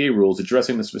TDA rules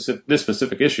addressing this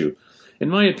specific issue. In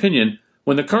my opinion,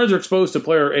 when the cards are exposed to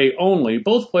player A only,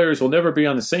 both players will never be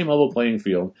on the same level playing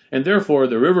field, and therefore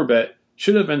the river bet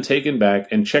should have been taken back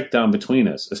and checked down between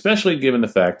us, especially given the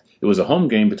fact it was a home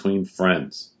game between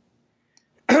friends.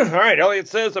 All right, Elliot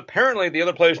says, apparently the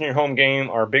other players in your home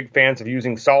game are big fans of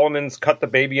using Solomon's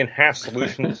cut-the-baby-in-half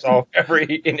solution to solve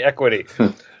every inequity.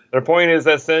 Their point is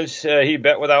that since he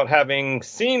bet without having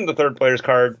seen the third player's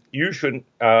card, you shouldn't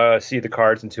see the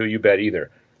cards until you bet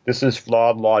either. This is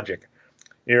flawed logic.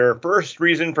 Your first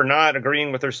reason for not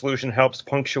agreeing with their solution helps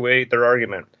punctuate their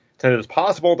argument. Since it is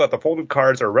possible that the folded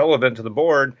cards are relevant to the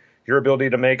board, your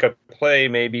ability to make a play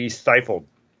may be stifled.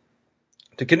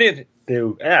 To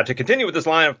continue with this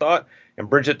line of thought and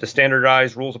bridge it to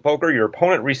standardized rules of poker, your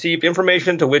opponent received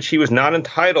information to which he was not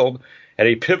entitled at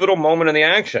a pivotal moment in the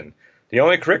action. The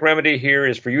only correct remedy here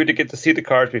is for you to get to see the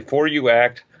cards before you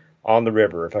act, on the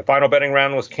river. If a final betting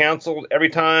round was canceled, every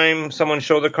time someone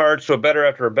showed their cards to a bettor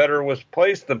after a bettor was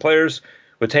placed, the players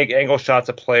would take angle shots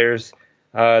at players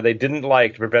they didn't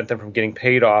like to prevent them from getting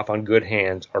paid off on good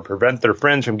hands or prevent their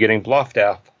friends from getting bluffed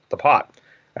off the pot.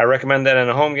 I recommend that in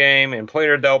a home game, in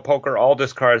player dealt poker, all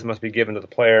discards must be given to the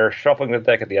player shuffling the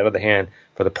deck at the end of the hand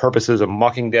for the purposes of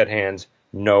mucking dead hands,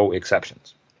 no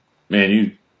exceptions.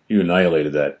 Man, you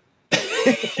annihilated that.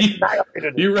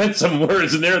 You read some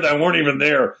words in there that weren't even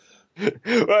there.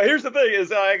 Well, here's the thing: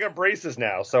 is I got braces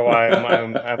now, so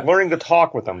I'm learning to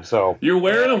talk with them. So you're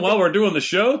wearing them while we're doing the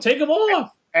show. Take them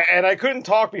off. And I couldn't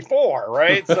talk before,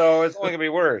 right? So it's only gonna be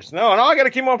worse. No, I got to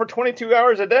keep them on for 22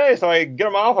 hours a day, so I get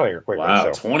them off of here quickly.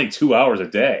 Wow, so. 22 hours a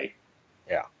day.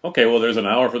 Yeah. Okay, well, there's an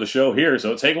hour for the show here,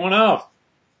 so take one off.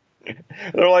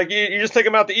 They're like, you just take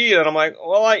them out to eat, and I'm like,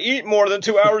 well, I eat more than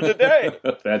 2 hours a day.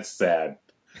 That's sad.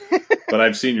 But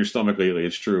I've seen your stomach lately.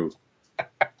 It's true.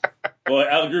 Well,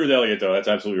 I agree with Elliot, though. That's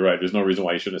absolutely right. There's no reason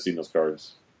why you shouldn't have seen those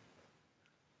cards.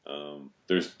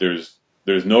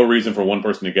 There's no reason for one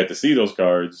person to get to see those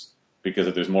cards, because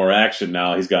if there's more action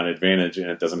now, he's got an advantage, and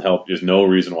it doesn't help. There's no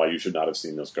reason why you should not have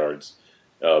seen those cards.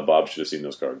 Bob should have seen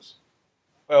those cards.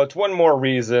 Well, it's one more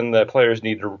reason that players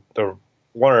need to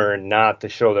learn not to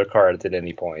show their cards at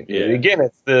any point. Yeah. Again,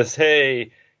 it's this,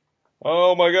 hey,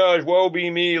 oh my gosh, woe be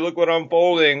me, look what I'm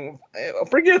folding.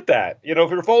 Forget that. If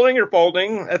you're folding, you're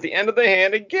folding. At the end of the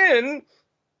hand, again,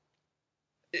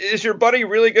 is your buddy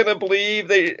really going to believe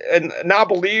and not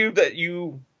believe that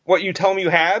what you tell him you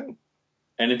had?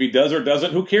 And if he does or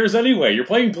doesn't, who cares anyway? You're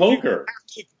playing poker.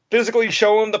 You physically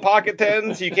show him the pocket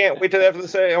tens. You can't wait till they have to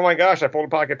say, oh my gosh, I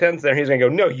folded pocket tens there. He's going to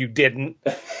go, no, you didn't.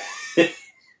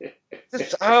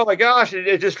 Oh my gosh,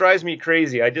 it just drives me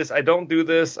crazy. I don't do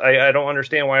this. I don't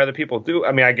understand why other people do.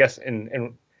 I mean, I guess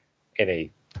in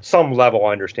some level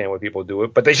I understand why people do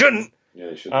it, but they shouldn't. Yeah,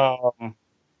 they shouldn't.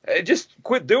 Just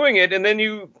quit doing it, and then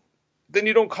you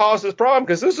don't cause this problem,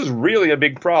 because this is really a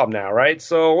big problem now, right?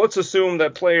 So let's assume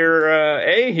that player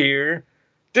A here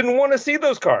didn't want to see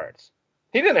those cards.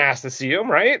 He didn't ask to see them,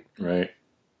 right? Right.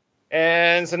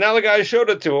 And so now the guy showed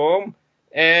it to him,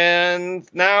 and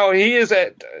now he is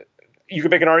at. You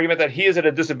could make an argument that he is at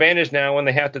a disadvantage now when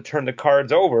they have to turn the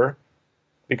cards over,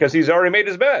 because he's already made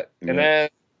his bet, and then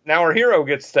now our hero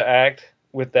gets to act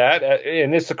with that,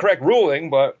 and it's the correct ruling,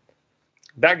 but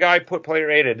that guy put player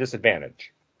A at a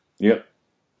disadvantage. Yep.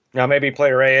 Now, maybe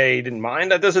player A didn't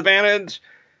mind that disadvantage.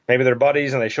 Maybe they're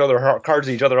buddies and they show their cards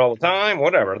to each other all the time.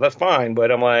 Whatever, that's fine.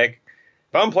 But I'm like,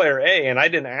 if I'm player A and I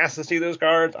didn't ask to see those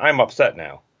cards, I'm upset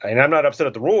now. And I'm not upset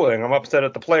at the ruling. I'm upset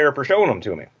at the player for showing them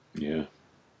to me. Yeah.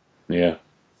 Yeah.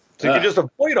 So you can just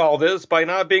avoid all this by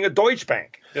not being a Deutsche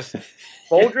Bank. Just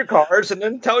fold your cards and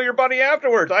then tell your buddy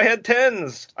afterwards, I had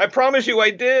tens. I promise you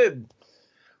I did.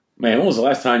 Man, when was the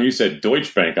last time you said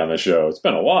Deutsche Bank on the show? It's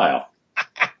been a while.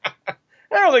 I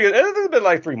don't think it's been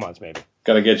like 3 months, maybe.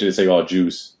 Got to get you to say all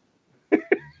juice.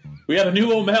 We have a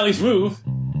new O'Malley's move.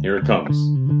 Here it comes.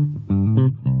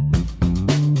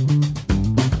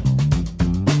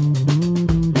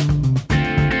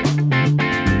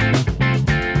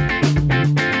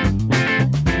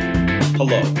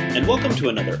 Hello, and welcome to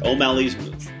another O'Malley's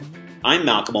Move. I'm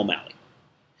Malcolm O'Malley.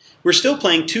 We're still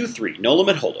playing 2-3 No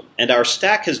Limit Hold'em, and our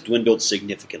stack has dwindled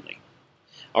significantly.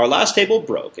 Our last table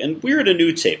broke, and we're at a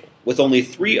new table, with only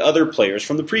 3 other players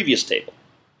from the previous table.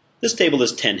 This table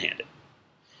is 10-handed.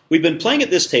 We've been playing at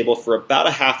this table for about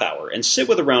a half hour, and sit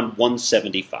with around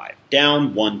 175,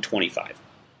 down 125.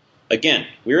 Again,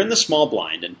 we're in the small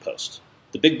blind and post.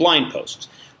 The big blind posts.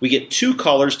 We get 2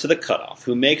 callers to the cutoff,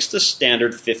 who makes the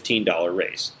standard $15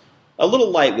 raise. A little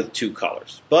light with 2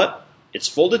 callers, but it's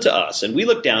folded to us, and we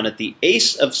look down at the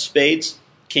ace of spades,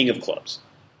 king of clubs.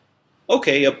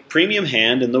 Okay, a premium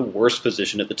hand in the worst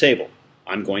position at the table.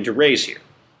 I'm going to raise here.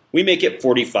 We make it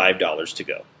 $45 to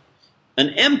go. An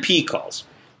MP calls.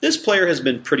 This player has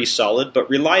been pretty solid, but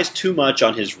relies too much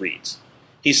on his reads.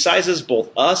 He sizes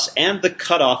both us and the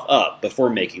cutoff up before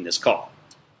making this call.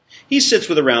 He sits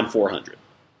with around 400.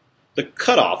 The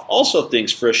cutoff also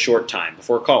thinks for a short time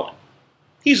before calling.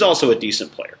 He's also a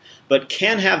decent player, but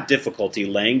can have difficulty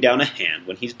laying down a hand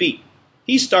when he's beat.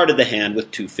 He started the hand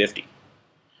with 250.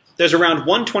 There's around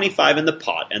 125 in the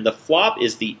pot, and the flop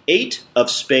is the 8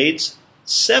 of spades,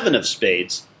 7 of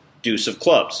spades, deuce of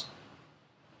clubs.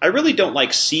 I really don't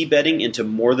like c-betting into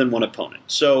more than one opponent,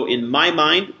 so in my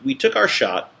mind, we took our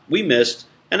shot, we missed,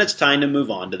 and it's time to move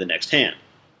on to the next hand.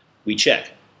 We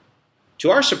check. To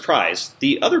our surprise,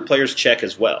 the other players check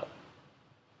as well.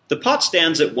 The pot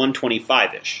stands at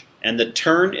 125-ish, and the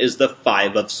turn is the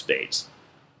 5 of spades.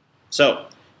 So,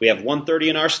 we have 130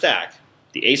 in our stack,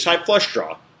 the ace-high flush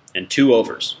draw, and 2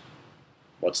 overs.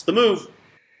 What's the move?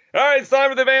 All right, it's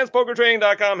time for the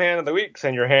AdvancedPokerTraining.com Hand of the Week.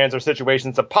 Send your hands or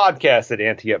situations to podcast at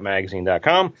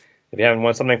anteupmagazine.com. If you haven't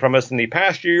won something from us in the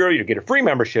past year, you get a free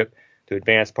membership to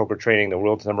Advanced Poker Training, the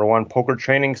world's #1 poker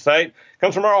training site.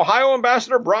 Comes from our Ohio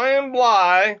ambassador, Brian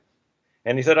Bly.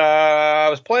 And he said, I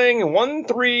was playing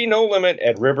 1-3 no limit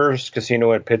at Rivers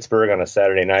Casino in Pittsburgh on a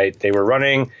Saturday night. They were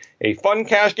running a fun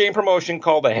cash game promotion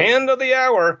called the Hand of the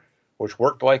Hour, which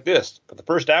worked like this. For the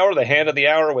first hour, the Hand of the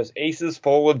Hour was aces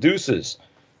full of deuces.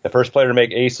 The first player to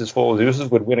make aces full of deuces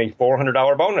would win a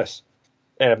 $400 bonus.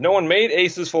 And if no one made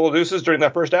aces full of deuces during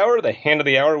that first hour, the Hand of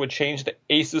the Hour would change to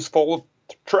aces full of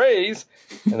trays,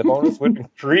 and the bonus would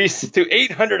increase to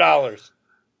 $800.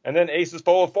 And then aces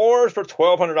full of fours for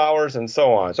 $1,200, and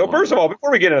so on. So first of all, before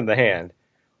we get into the hand,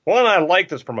 one, I like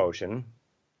this promotion.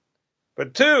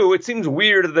 But two, it seems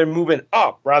weird that they're moving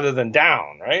up rather than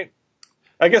down, right?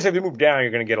 I guess if you move down,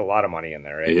 you're going to get a lot of money in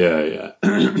there, right? Yeah.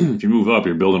 If you move up,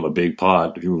 you're building up a big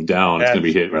pot. If you move down, it's going to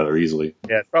be hit rather easily.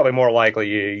 Yeah, it's probably more likely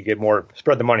you get more,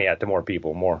 spread the money out to more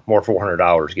people. More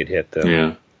 $400 get hit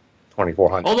than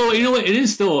 $2,400. Although, you know what? It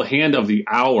is still a Hand of the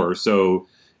Hour, so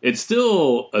it's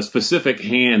still a specific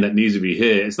hand that needs to be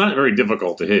hit. It's not very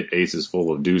difficult to hit aces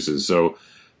full of deuces. So,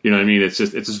 you know what I mean? It's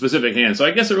a specific hand. So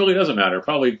I guess it really doesn't matter. It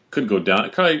probably could go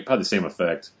down. Probably the same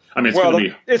effect. I mean, it's going to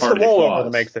be it's hard the to hit rollover quads.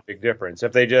 that makes the big difference.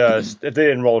 If they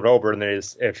didn't roll it over, and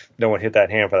if no one hit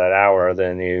that hand for that hour,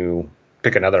 then you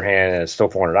pick another hand and it's still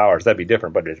 $400. That'd be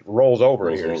different. But it rolls over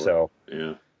here, so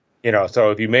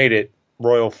so if you made it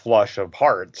royal flush of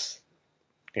hearts,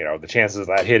 the chances of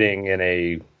that hitting in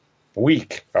a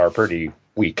week are pretty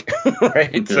weak,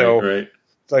 right? Okay,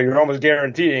 so you're almost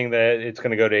guaranteeing that it's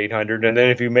going to go to 800, and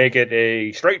then if you make it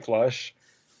a straight flush,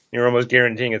 you're almost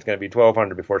guaranteeing it's going to be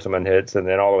 1,200 before someone hits, and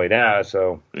then all the way down.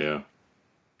 So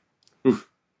Oof.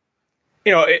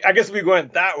 I guess if we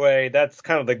went that way, that's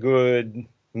kind of the good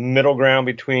middle ground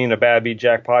between a bad beat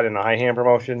jackpot and a high hand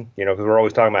promotion. Because we're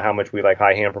always talking about how much we like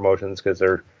high hand promotions because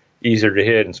they're easier to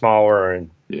hit and smaller,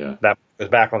 and that goes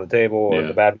back on the table, and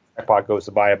the bad beat jackpot goes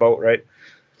to buy a boat, right?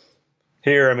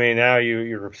 Here, I mean, now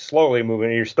you're slowly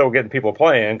moving. You're still getting people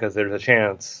playing because there's a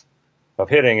chance of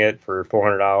hitting it for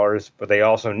 $400, but they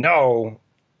also know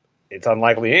it's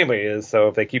unlikely anybody is. So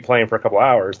if they keep playing for a couple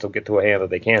hours, they'll get to a hand that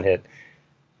they can hit,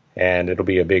 and it'll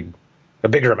be a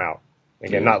bigger amount.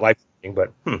 Again, not life-changing,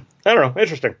 but I don't know,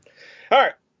 interesting. All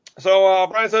right, so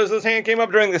Brian says this hand came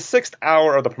up during the 6th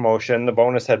hour of the promotion. The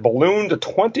bonus had ballooned to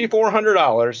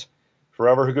 $2,400 for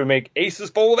whoever who could make aces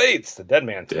full of eights. The dead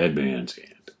man's hand.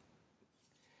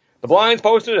 The blinds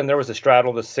posted, and there was a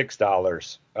straddle to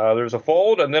 $6. There was a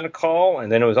fold, and then a call,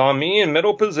 and then it was on me in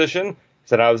middle position.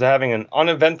 Said I was having an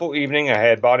uneventful evening. I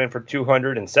had bought in for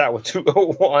 $200 and sat with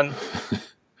 $201.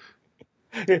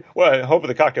 Well, I hope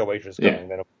the cocktail waitress is coming.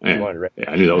 Then $200, right?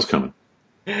 Yeah, I knew that was coming.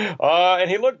 And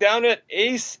he looked down at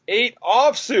ace-8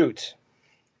 offsuit.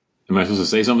 Am I supposed to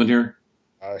say something here?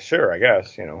 Sure, I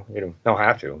guess. You don't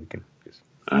have to. You can just...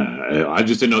 I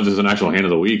just didn't know this was an actual hand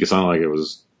of the week. It sounded like it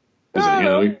was. Is it hand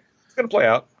of the week? It's going to play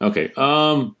out. Okay.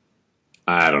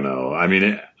 I don't know. I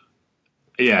mean,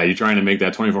 you're trying to make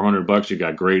that $2,400. You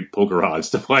got great poker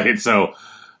odds to play it, so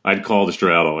I'd call the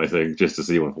straddle, I think, just to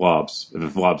see what flops. If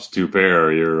it flops 2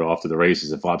 pair, you're off to the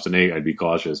races. If it flops an 8, I'd be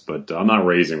cautious, but I'm not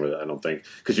raising with it, I don't think,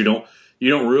 because you don't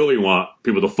really want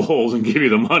people to fold and give you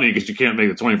the money because you can't make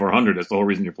the $2,400. That's the whole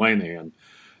reason you're playing the hand.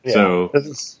 Yeah, so this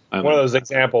is one of those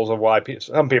examples of why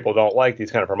some people don't like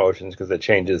these kind of promotions because it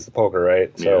changes the poker,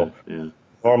 right? So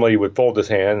normally you would fold this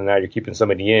hand, and now you're keeping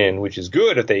somebody in, which is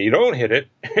good if you don't hit it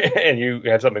and you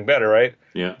have something better, right?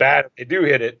 Yeah. Bad if they do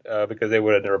hit it because they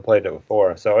would have never played it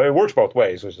before. So it works both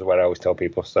ways, which is what I always tell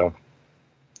people. So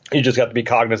you just got to be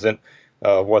cognizant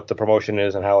of what the promotion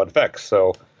is and how it affects.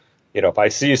 So, if I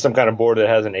see some kind of board that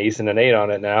has an ace and an 8 on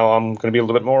it now, I'm going to be a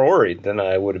little bit more worried than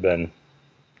I would have been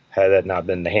had that not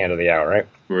been the hand of the hour, right?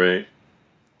 Right.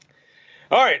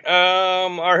 All right.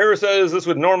 Our hero says this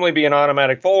would normally be an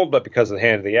automatic fold, but because of the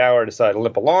hand of the hour, I decided to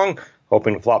limp along,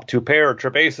 hoping to flop 2 pair or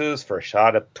trip aces for a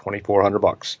shot at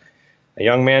 $2,400. A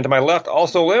young man to my left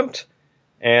also limped,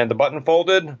 and the button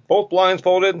folded, both blinds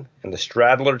folded, and the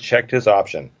straddler checked his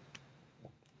option.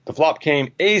 The flop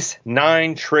came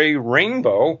ace-9 tray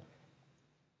rainbow.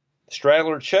 The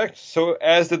straddler checked, so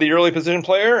as did the early position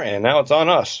player, and now it's on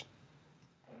us.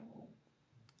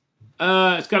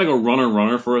 It's got to go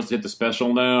runner for us to hit the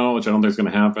special now, which I don't think is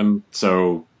going to happen.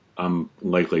 So I'm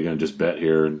likely going to just bet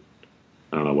here, and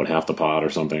I don't know, half the pot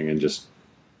or something, and just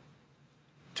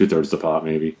 2/3 the pot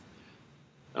maybe,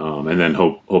 and then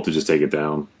hope to just take it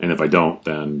down. And if I don't,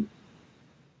 then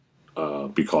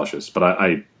be cautious. But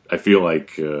I feel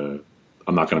like I'm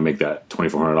not going to make that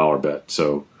 $2,400 bet.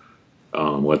 So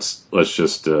Let's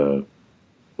just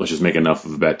make enough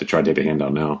of a bet to try to take the hand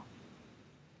down now.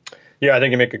 Yeah, I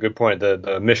think you make a good point.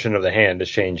 The mission of the hand has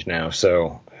changed now,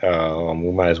 so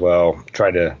we might as well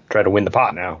try to win the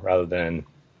pot now rather than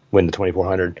win the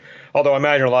 2,400. Although I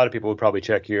imagine a lot of people would probably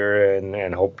check here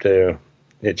and hope to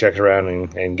hit checks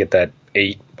around and get that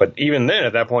 8. But even then,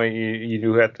 at that point, you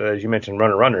do have to, as you mentioned,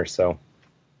 runner. So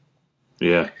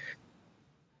yeah.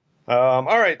 All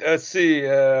right, let's see.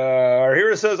 Our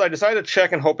hero says, I decided to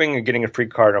check and hoping of getting a free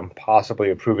card I'm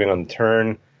possibly approving on the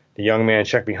turn. The young man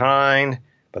checked behind,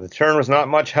 but the turn was not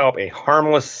much help. A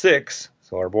harmless 6.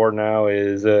 So our board now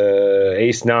is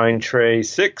ace 9, tray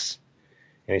 6.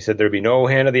 And he said there'd be no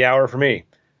hand of the hour for me.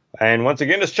 And once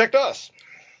again, just checked us.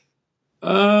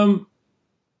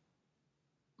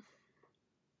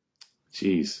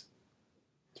 Geez.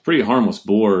 It's a pretty harmless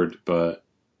board, but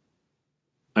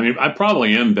I mean, I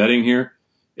probably am betting here.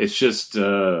 It's just,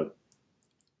 I'm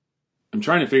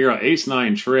trying to figure out ace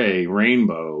 9 tray,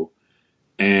 rainbow,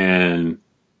 and,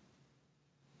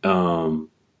 I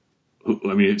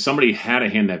mean, if somebody had a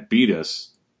hand that beat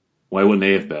us, why wouldn't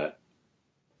they have bet?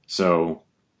 So,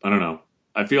 I don't know.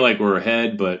 I feel like we're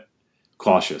ahead, but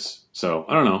cautious. So,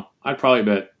 I don't know. I'd probably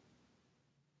bet,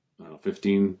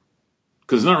 15,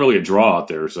 because it's not really a draw out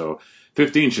there, so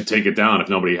 15 should take it down if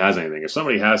nobody has anything. If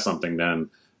somebody has something, then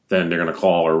they're going to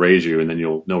call or raise you, and then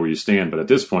you'll know where you stand. But at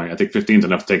this point, I think 15 is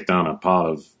enough to take down a pot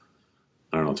of,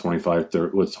 I don't know, $25,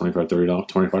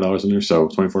 $25 in there, so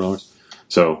 $24.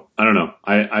 So I don't know.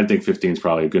 I think 15 is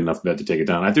probably a good enough bet to take it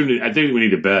down. I think we need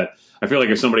to bet. I feel like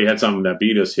if somebody had something that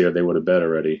beat us here, they would have bet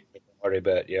already. Already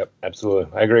bet. Yep,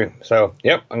 absolutely. I agree. So,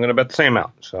 yep, I'm going to bet the same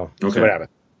amount. So, we'll see what happens.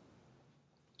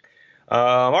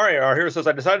 All right, our hero says,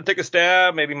 I decided to take a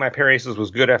stab. Maybe my pair aces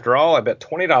was good after all. I bet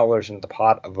 $20 into the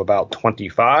pot of about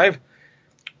 25.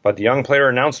 But the young player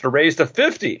announced a raise to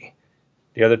 50.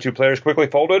 The other 2 players quickly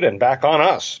folded and back on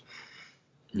us.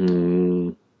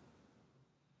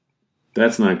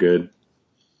 That's not good.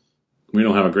 We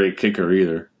don't have a great kicker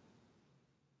either.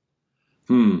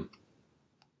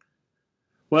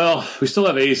 Well, we still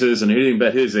have aces, and he didn't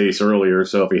bet his ace earlier,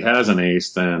 so if he has an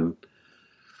ace, then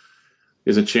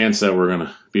there's a chance that we're going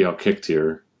to be out-kicked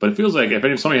here. But it feels like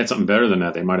if somebody had something better than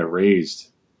that, they might have raised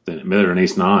an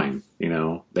ace 9. You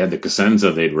know, they had the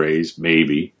Cosenza they'd raise,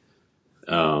 maybe.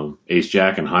 Ace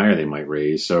Jack and higher they might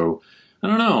raise. So, I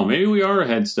don't know. Maybe we are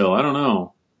ahead still. I don't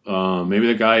know. Maybe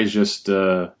the guy just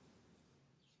doesn't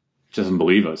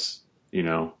believe us, you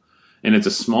know. And it's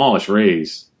a smallish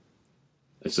raise.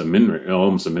 It's a min,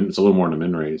 almost a min. It's a little more than a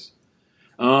min raise.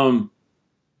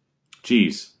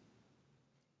 Geez.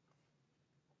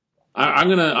 I'm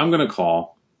gonna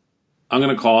call. I'm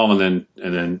gonna call and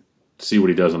then see what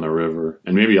he does on the river,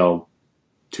 and maybe I'll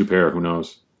 2-pair. Who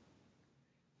knows?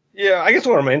 Yeah, I guess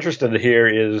what I'm interested to hear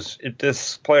is if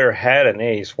this player had an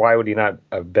ace, why would he not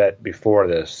have bet before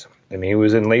this? I mean, he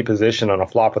was in late position on a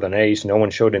flop with an ace. No one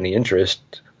showed any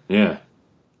interest. Yeah.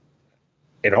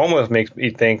 It almost makes me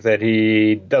think that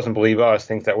he doesn't believe us,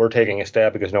 thinks that we're taking a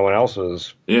stab because no one else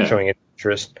was showing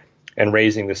interest and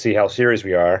raising to see how serious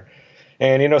we are.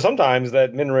 And, you know, sometimes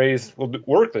that min raise will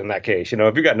work in that case. You know,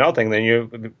 if you got nothing,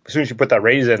 then as soon as you put that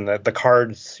raise in, the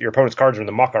cards, your opponent's cards are in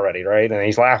the muck already, right? And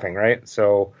he's laughing, right?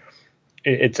 So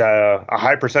it's a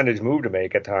high percentage move to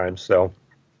make at times. So,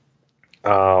 you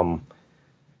know,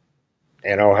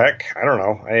 heck, I don't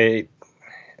know.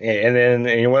 And then,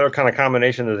 you know, what other kind of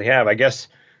combination does he have? I guess,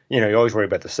 you know, you always worry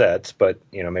about the sets, but,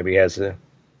 you know, maybe he has a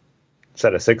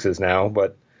set of 6s now.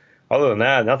 But other than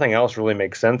that, nothing else really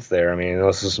makes sense there. I mean,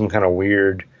 this is some kind of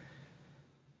weird.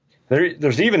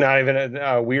 There's even not even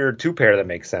a weird 2-pair that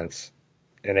makes sense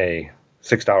in a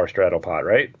 $6 straddle pot,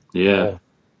 right? Yeah. You know,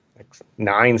 like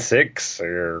 9-6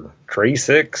 or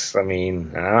 3-6. I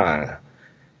mean, I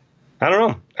don't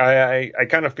know. I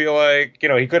kind of feel like, you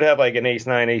know, he could have like an ace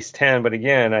 9, ace 10, but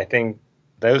again, I think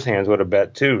those hands would have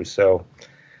bet too. So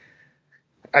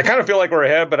I kind of feel like we're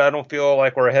ahead, but I don't feel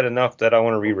like we're ahead enough that I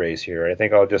want to re-raise here. I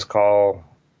think I'll just call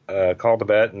the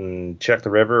bet and check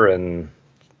the river and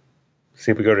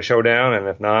see if we go to showdown, and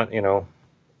if not, you know,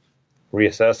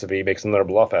 reassess if he makes another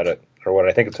bluff at it, or what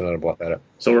I think it's another bluff at it.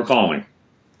 So we're calling.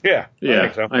 Yeah,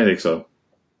 I think so.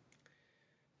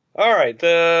 All right,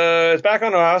 it's back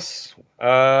on us.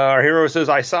 Our hero says,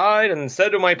 I sighed and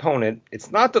said to my opponent,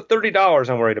 it's not the $30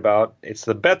 I'm worried about, it's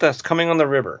the bet that's coming on the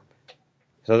river.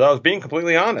 So I was being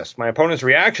completely honest. My opponent's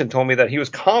reaction told me that he was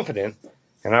confident,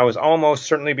 and I was almost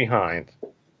certainly behind.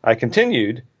 I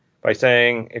continued by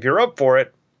saying, if you're up for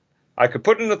it, I could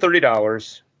put in the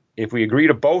 $30 if we agree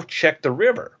to both check the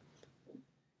river.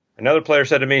 Another player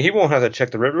said to me, he won't have to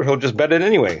check the river, he'll just bet it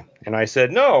anyway. And I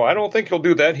said, no, I don't think he'll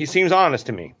do that. He seems honest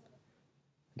to me.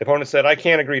 The opponent said, I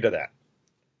can't agree to that.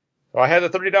 So I had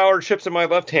the $30 chips in my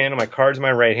left hand and my cards in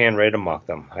my right hand ready to muck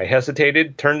them. I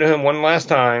hesitated, turned to him one last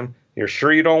time. You're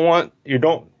sure you don't want the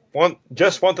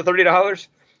 $30?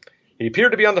 He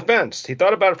appeared to be on the fence. He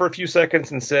thought about it for a few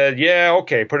seconds and said, yeah,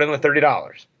 okay, put in the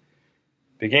 $30.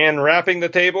 Began wrapping the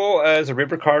table as a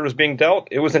river card was being dealt.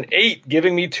 It was an 8,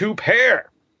 giving me 2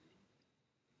 pair.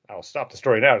 I'll stop the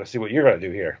story now to see what you're going to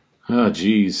do here. Oh,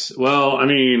 geez. Well, I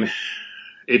mean,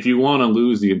 if you want to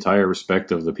lose the entire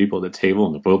respect of the people at the table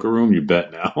in the poker room, you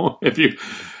bet now. If you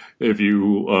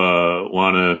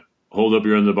want to hold up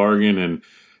your end of the bargain and,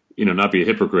 not be a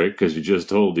hypocrite because you just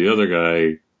told the other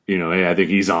guy, hey, I think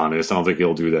he's honest. I don't think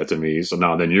he'll do that to me. So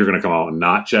now then you're going to come out and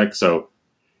not check. So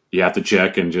you have to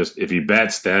check and just, if he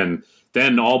bets, then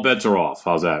all bets are off.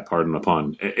 How's that? Pardon the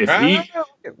pun.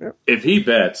 If he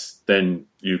bets, then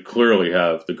you clearly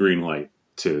have the green light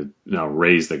to now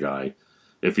raise the guy.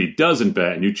 If he doesn't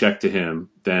bet and you check to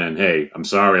him, then, hey, I'm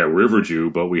sorry I rivered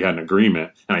you, but we had an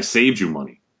agreement and I saved you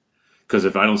money. Because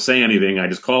if I don't say anything, I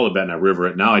just call a bet and I river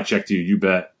it. Now I check to you, you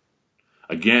bet.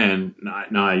 Again,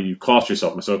 now you cost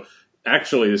yourself. So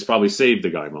actually, this probably saved the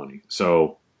guy money.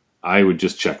 So I would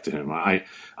just check to him. I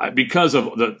because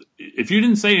of if you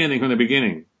didn't say anything from the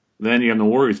beginning, then you have no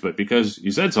worries. But because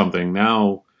you said something,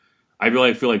 now I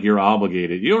really feel like you're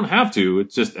obligated. You don't have to.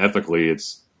 It's just ethically,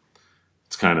 it's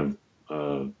kind of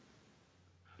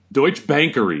Deutsche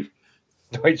Bankery.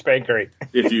 Deutsche Bankery.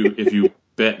 if you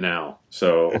bet now,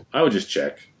 so I would just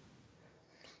check.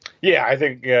 Yeah, I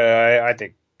think.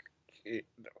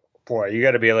 Boy, you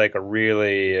got to be like a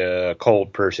really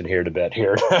cold person here to bet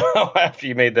here after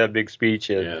you made that big speech.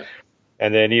 And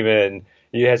then even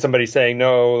you had somebody saying,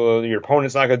 no, your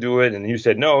opponent's not going to do it. And you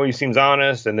said, no, he seems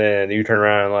honest. And then you turn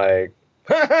around and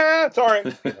like, sorry.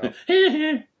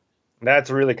 That's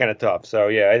really kind of tough. So,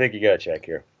 yeah, I think you got to check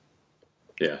here.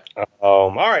 Yeah.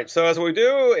 All right. So as we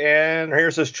do, and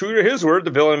here says, true to his word,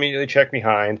 the villain immediately checked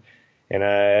behind.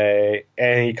 And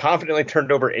he confidently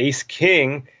turned over ace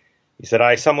king. He said,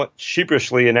 I somewhat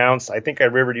sheepishly announced, I think I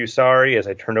rivered you, sorry, as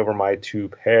I turned over my 2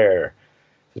 pair.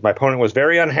 My opponent was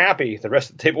very unhappy. The rest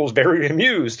of the table was very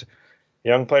amused. The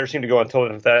young player seemed to go until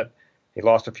that. He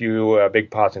lost a few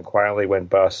big pots and quietly went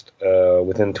bust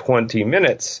within 20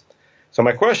 minutes. So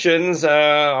my questions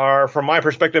are, from my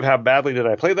perspective, how badly did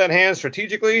I play that hand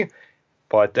strategically?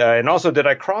 But and also, did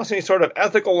I cross any sort of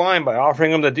ethical line by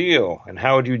offering him the deal? And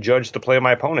how would you judge the play of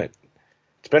my opponent?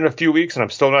 It's been a few weeks, and I'm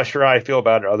still not sure how I feel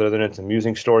about it, other than it's an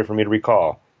amusing story for me to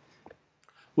recall.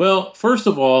 Well, first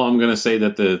of all, I'm going to say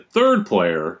that the third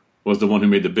player was the one who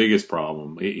made the biggest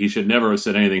problem. He should never have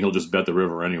said anything. He'll just bet the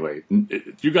river anyway.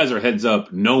 If you guys are heads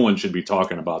up, no one should be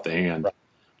talking about the hand. Right.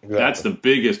 Exactly. That's the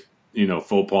biggest,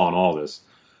 faux pas in all this.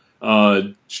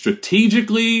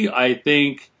 Strategically, I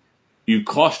think you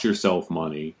cost yourself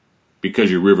money because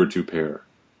you river 2 pair.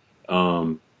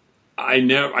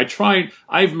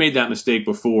 I've made that mistake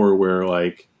before where,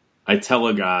 like, I tell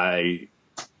a guy,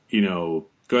 go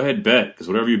ahead, bet, because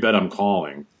whatever you bet, I'm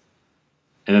calling.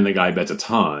 And then the guy bets a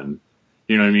ton.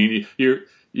 You know what I mean?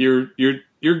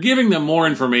 You're giving them more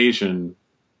information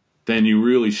than you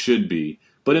really should be.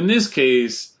 But in this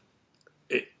case,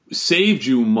 it saved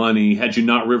you money had you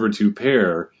not river 2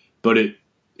 pair, but it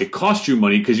cost you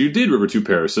money because you did river 2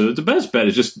 pair. So the best bet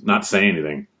is just not say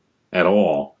anything at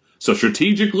all. So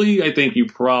strategically, I think you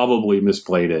probably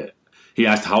misplayed it. He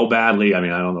asked how badly. I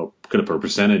mean, I don't know, could have put a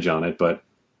percentage on it, but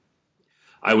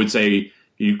I would say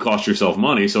you cost yourself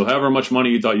money. So however much money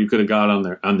you thought you could have got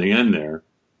on the end there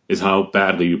is how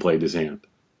badly you played this hand.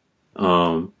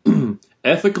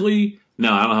 Ethically,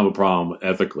 no, I don't have a problem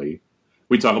ethically.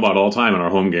 We talk about it all the time in our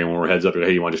home game when we're heads up.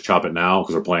 Hey, you want to just chop it now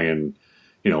because we're playing,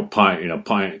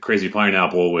 crazy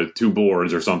pineapple with 2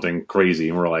 boards or something crazy,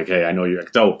 and we're like, hey, I can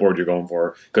tell what board you're going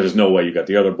for because there's no way you got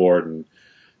the other board, and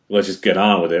let's just get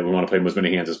on with it. We want to play as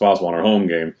many hands as possible on our home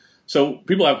game. So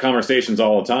people have conversations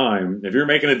all the time. If you're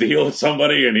making a deal with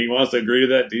somebody and he wants to agree to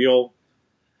that deal,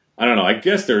 I don't know. I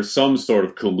guess there's some sort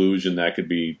of collusion that could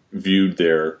be viewed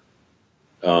there.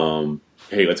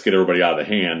 Hey, let's get everybody out of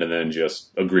the hand and then just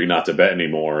agree not to bet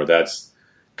anymore. That's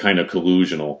kind of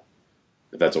collusional,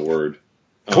 if that's a word.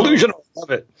 Collusional, love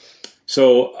it.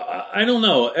 So I don't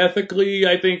know. Ethically,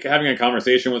 I think having a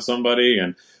conversation with somebody,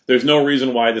 and there's no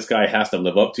reason why this guy has to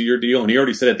live up to your deal. And he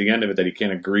already said at the end of it that he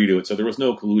can't agree to it. So there was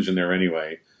no collusion there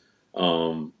anyway.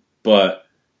 But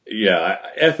yeah,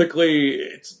 ethically,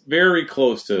 it's very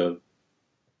close to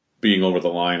being over the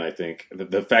line, I think.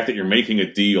 The fact that you're making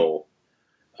a deal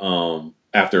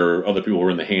after other people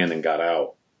were in the hand and got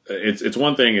out. It's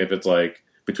one thing if it's like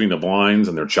between the blinds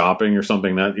and they're chopping or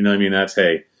something, that, you know what I mean? That's,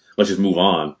 hey, let's just move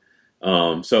on.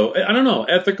 So I don't know.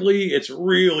 Ethically, it's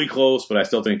really close, but I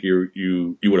still think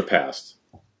you would have passed.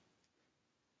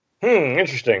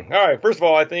 Interesting. All right. First of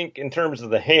all, I think in terms of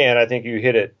the hand, I think you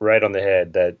hit it right on the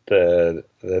head. That the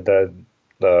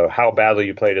how badly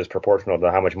you played is proportional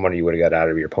to how much money you would have got out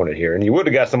of your opponent here, and you would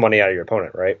have got some money out of your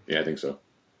opponent, right? Yeah, I think so.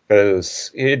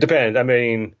 Because it depends. I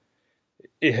mean,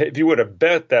 if you would have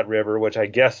bet that river, which I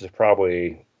guess is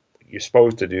probably you're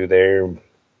supposed to do there,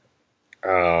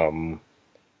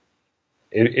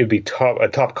 it'd be a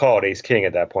tough call at Ace King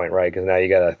at that point, right? Because now you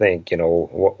got to think,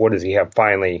 what does he have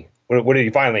finally? What did he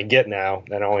finally get now?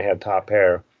 And only had top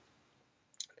pair.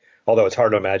 Although it's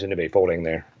hard to imagine to be folding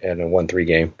there in a 1-3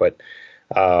 game, but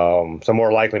so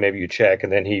more likely maybe you check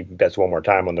and then he bets one more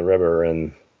time on the river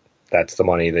and that's the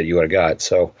money that you would have got.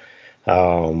 So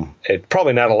it's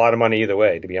probably not a lot of money either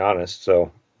way, to be honest.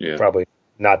 So probably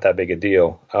not that big a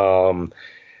deal.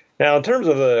 Now, in terms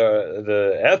of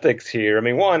the ethics here, I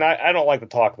mean, one, I don't like to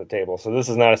talk at the table, so this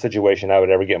is not a situation I would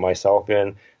ever get myself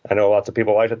in. I know lots of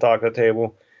people like to talk at the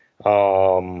table.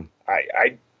 I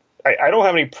don't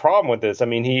have any problem with this. I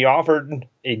mean, he offered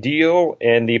a deal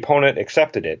and the opponent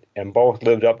accepted it, and both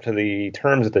lived up to the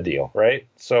terms of the deal, right?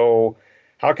 So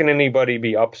how can anybody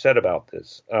be upset about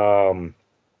this? From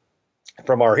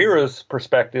our hero's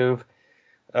perspective,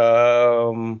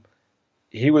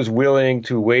 he was willing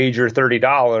to wager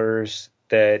 $30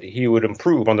 that he would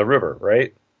improve on the river,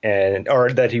 right?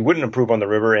 Or that he wouldn't improve on the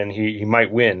river and he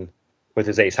might win with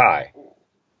his ace high.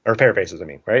 Or pair faces, I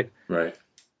mean, right? Right.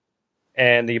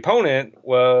 And the opponent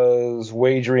was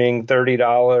wagering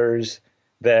 $30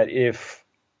 that if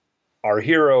our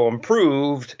hero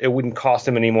improved, it wouldn't cost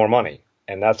him any more money.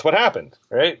 And that's what happened,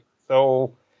 right?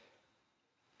 So,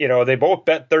 they both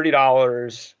bet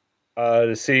 $30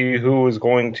 to see who was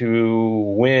going to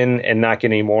win and not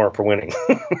get any more for winning.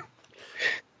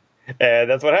 And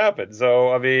that's what happened.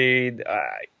 So, I mean,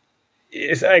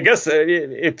 I guess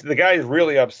if the guy is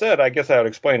really upset, I guess I would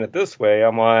explain it this way.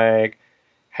 I'm like,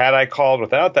 had I called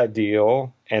without that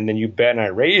deal and then you bet and I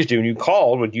raised you and you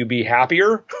called, would you be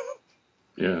happier?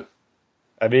 Yeah.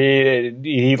 I mean,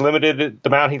 he limited the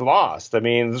amount he lost. I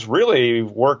mean, this really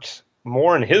worked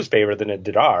more in his favor than it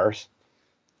did ours.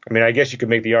 I mean, I guess you could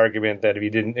make the argument that if he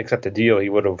didn't accept the deal, he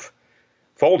would have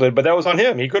folded, but that was on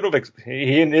him. He could have.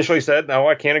 He initially said, "No,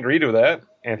 I can't agree to that."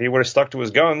 And if he would have stuck to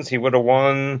his guns, he would have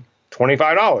won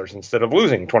 $25 instead of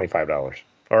losing $25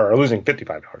 or losing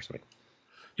 $55. I mean,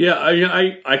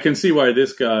 yeah, I can see why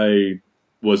this guy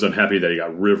was unhappy that he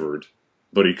got rivered,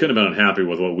 but he couldn't have been unhappy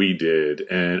with what we did.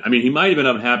 And I mean, he might have been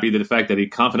unhappy that the fact that he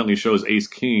confidently shows Ace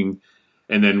King,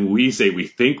 and then we say we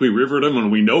think we rivered him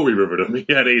when we know we rivered him. He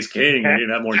had Ace King, and he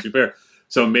didn't have more than two pair.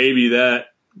 So maybe that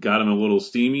got him a little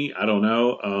steamy. I don't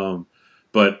know,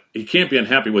 but he can't be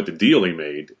unhappy with the deal he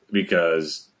made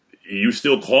because you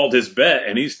still called his bet,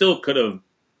 and he still could have,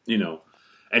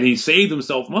 and he saved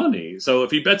himself money. So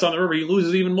if he bets on the river, he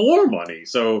loses even more money.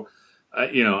 So, I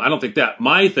don't think that.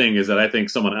 My thing is that I think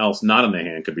someone else not in the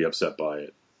hand could be upset by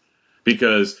it.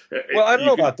 Because I don't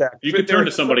know about that. You could turn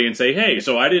to somebody and say, "Hey,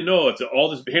 so I didn't know if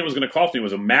all this hand was going to cost me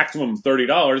was a maximum of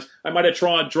 $30. I might have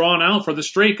drawn out for the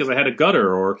straight because I had a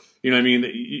gutter." Or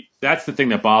that's the thing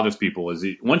that bothers people is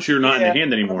once you're not in the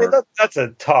hand anymore. I mean, that's a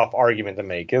tough argument to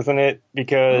make, isn't it?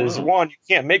 Because one, you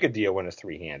can't make a deal when it's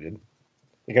three-handed.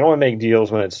 You can only make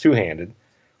deals when it's two-handed.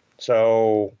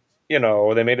 So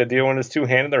they made a deal when it's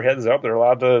two-handed. Their heads up. They're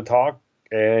allowed to talk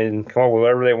and come up with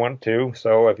whatever they want to.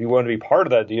 So if you want to be part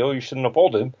of that deal, you shouldn't have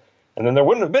folded, and then there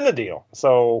wouldn't have been a deal.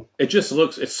 So it just it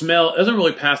doesn't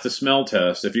really pass the smell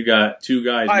test if you got two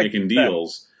guys making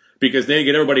deals because they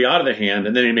get everybody out of the hand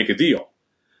and then they make a deal.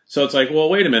 So it's like, well,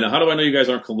 wait a minute, how do I know you guys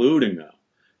aren't colluding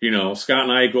now? Scott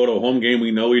and I go to a home game,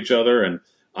 we know each other, and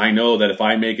I know that if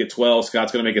I make it 12,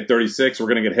 Scott's going to make it 36. We're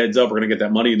going to get heads up. We're going to get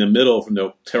that money in the middle from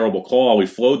the terrible call. We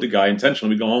float the guy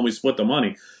intentionally. We go home. We split the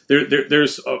money.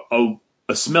 There's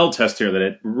a smell test here that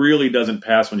it really doesn't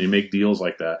pass when you make deals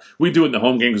like that. We do it in the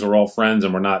home game because we're all friends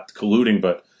and we're not colluding.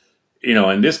 But,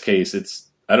 in this case,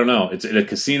 I don't know. It's at a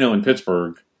casino in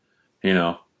Pittsburgh. I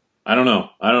don't know.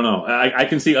 I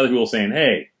can see other people saying,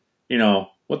 hey,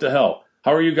 what the hell?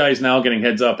 How are you guys now getting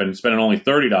heads up and spending only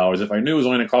 $30 if I knew it was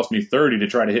only going to cost me $30 to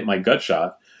try to hit my gut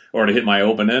shot or to hit my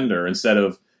open ender instead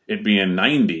of it being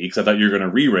 $90 because I thought you were going to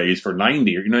re-raise for $90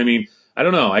 or, you know what I mean? I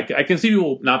don't know. I can see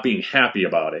people not being happy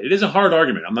about it. It is a hard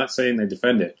argument. I'm not saying they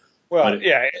defend it. Well,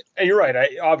 you're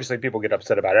right. Obviously, people get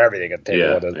upset about everything at the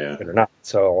table, whether it or not.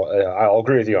 So I'll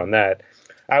agree with you on that.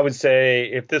 I would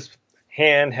say if this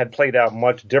hand had played out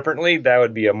much differently, that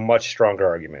would be a much stronger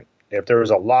argument. If there was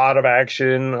a lot of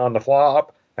action on the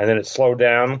flop and then it slowed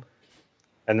down,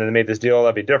 and then they made this deal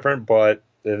that'd be different, but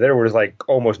there was like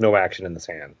almost no action in this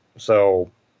hand. So,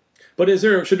 but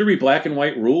should there be black and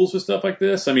white rules with stuff like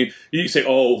this? I mean, you say,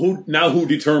 oh, who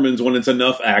determines when it's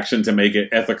enough action to make it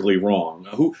ethically wrong?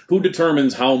 Who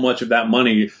determines how much of that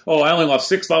money? Oh, I only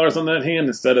lost $6 on that hand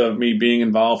instead of me being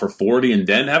involved for 40 and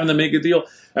then having to make a deal.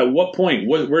 At what point?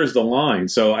 Where's the line?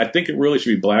 So I think it really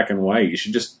should be black and white. You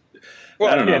should just.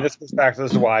 Well, I don't know. This goes back to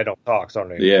this is why I don't talk. So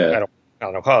Yeah.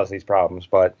 I don't cause these problems,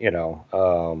 but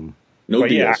No but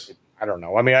deals. yeah, I don't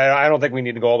know. I mean, I don't think we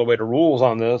need to go all the way to rules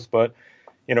on this, but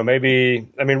maybe.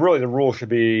 I mean, really, the rule should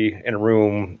be in a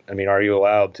room. I mean, are you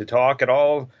allowed to talk at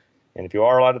all? And if you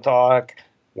are allowed to talk,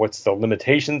 what's the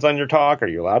limitations on your talk? Are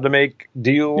you allowed to make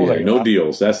deals? Yeah, no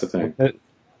deals. That's the thing.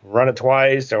 Run it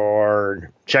twice or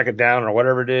check it down or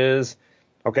whatever it is.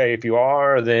 Okay, if you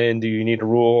are, then do you need a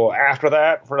rule after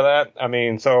that for that? I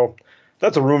mean, so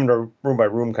that's a room by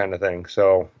room kind of thing.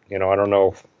 So, I don't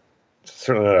know.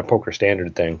 Certainly not a poker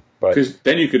standard thing. Because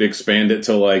then you could expand it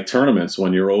to like tournaments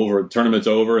when tournament's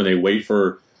over and they wait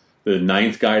for the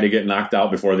ninth guy to get knocked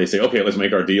out before they say, okay, let's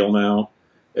make our deal now.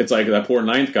 It's like that poor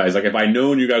ninth guy's like, if I'd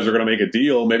known you guys were going to make a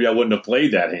deal, maybe I wouldn't have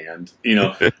played that hand. You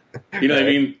know what I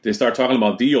mean? They start talking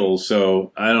about deals.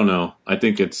 So I don't know. I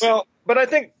think it's. Well, but I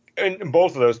think in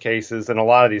both of those cases, and a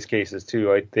lot of these cases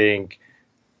too, I think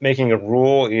making a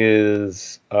rule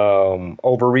is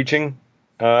overreaching.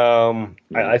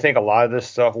 I think a lot of this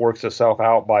stuff works itself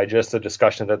out by just the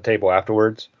discussion at the table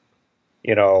afterwards.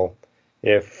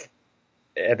 If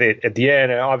at the end,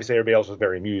 and obviously everybody else was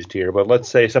very amused here, but let's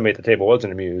say somebody at the table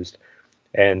wasn't amused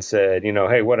and said,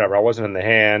 hey, whatever, I wasn't in the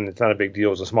hand. It's not a big deal.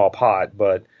 It was a small pot,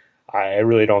 but I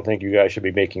really don't think you guys should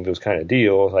be making those kind of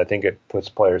deals. I think it puts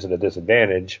players at a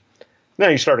disadvantage.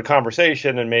 Then you start a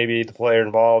conversation, and maybe the player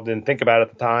involved didn't think about it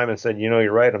at the time and said, you're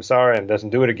right, I'm sorry, and doesn't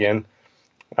do it again.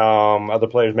 Other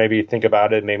players maybe think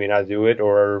about it, maybe not do it,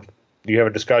 or you have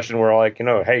a discussion where like,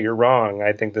 hey, you're wrong.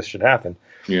 I think this should happen.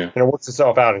 Yeah. And it works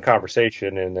itself out in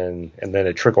conversation, and then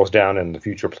it trickles down in the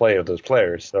future play of those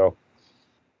players. So,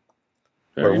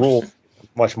 where rules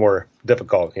much more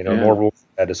difficult, more rules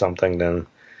add to something than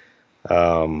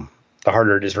the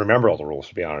harder it is to remember all the rules.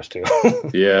 To be honest, too.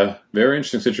 Yeah, very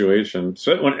interesting situation.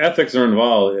 So when ethics are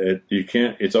involved,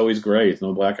 it's always gray. It's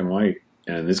no black and white.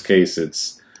 And in this case,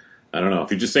 it's, I don't know.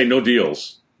 If you just say no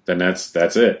deals, then that's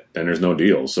it. Then there's no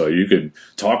deals. So you could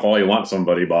talk all you want to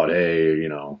somebody about, hey,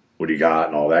 what do you got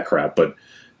and all that crap. But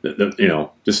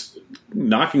just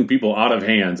knocking people out of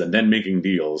hands and then making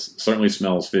deals certainly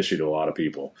smells fishy to a lot of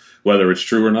people, whether it's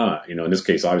true or not. In this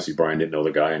case, obviously Brian didn't know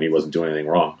the guy and he wasn't doing anything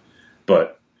wrong.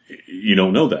 But you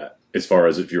don't know that as far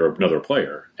as if you're another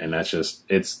player, and that's just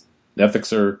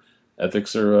ethics are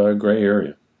a gray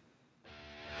area.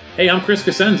 Hey, I'm Chris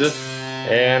Cosenza.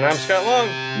 And I'm Scott Long.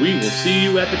 We will see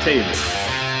you at the table.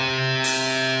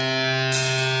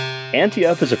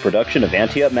 Ante-Up is a production of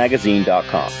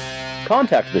anteupmagazine.com.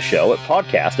 Contact the show at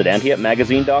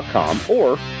podcast@anteupmagazine.com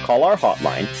or call our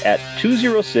hotline at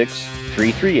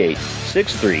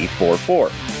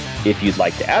 206-338-6344. If you'd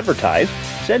like to advertise,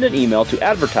 send an email to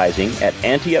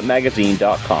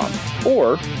advertising@anteupmagazine.com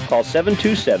or call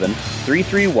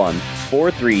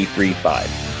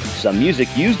 727-331-4335. Some music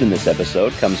used in this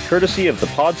episode comes courtesy of the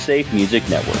PodSafe Music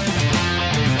Network.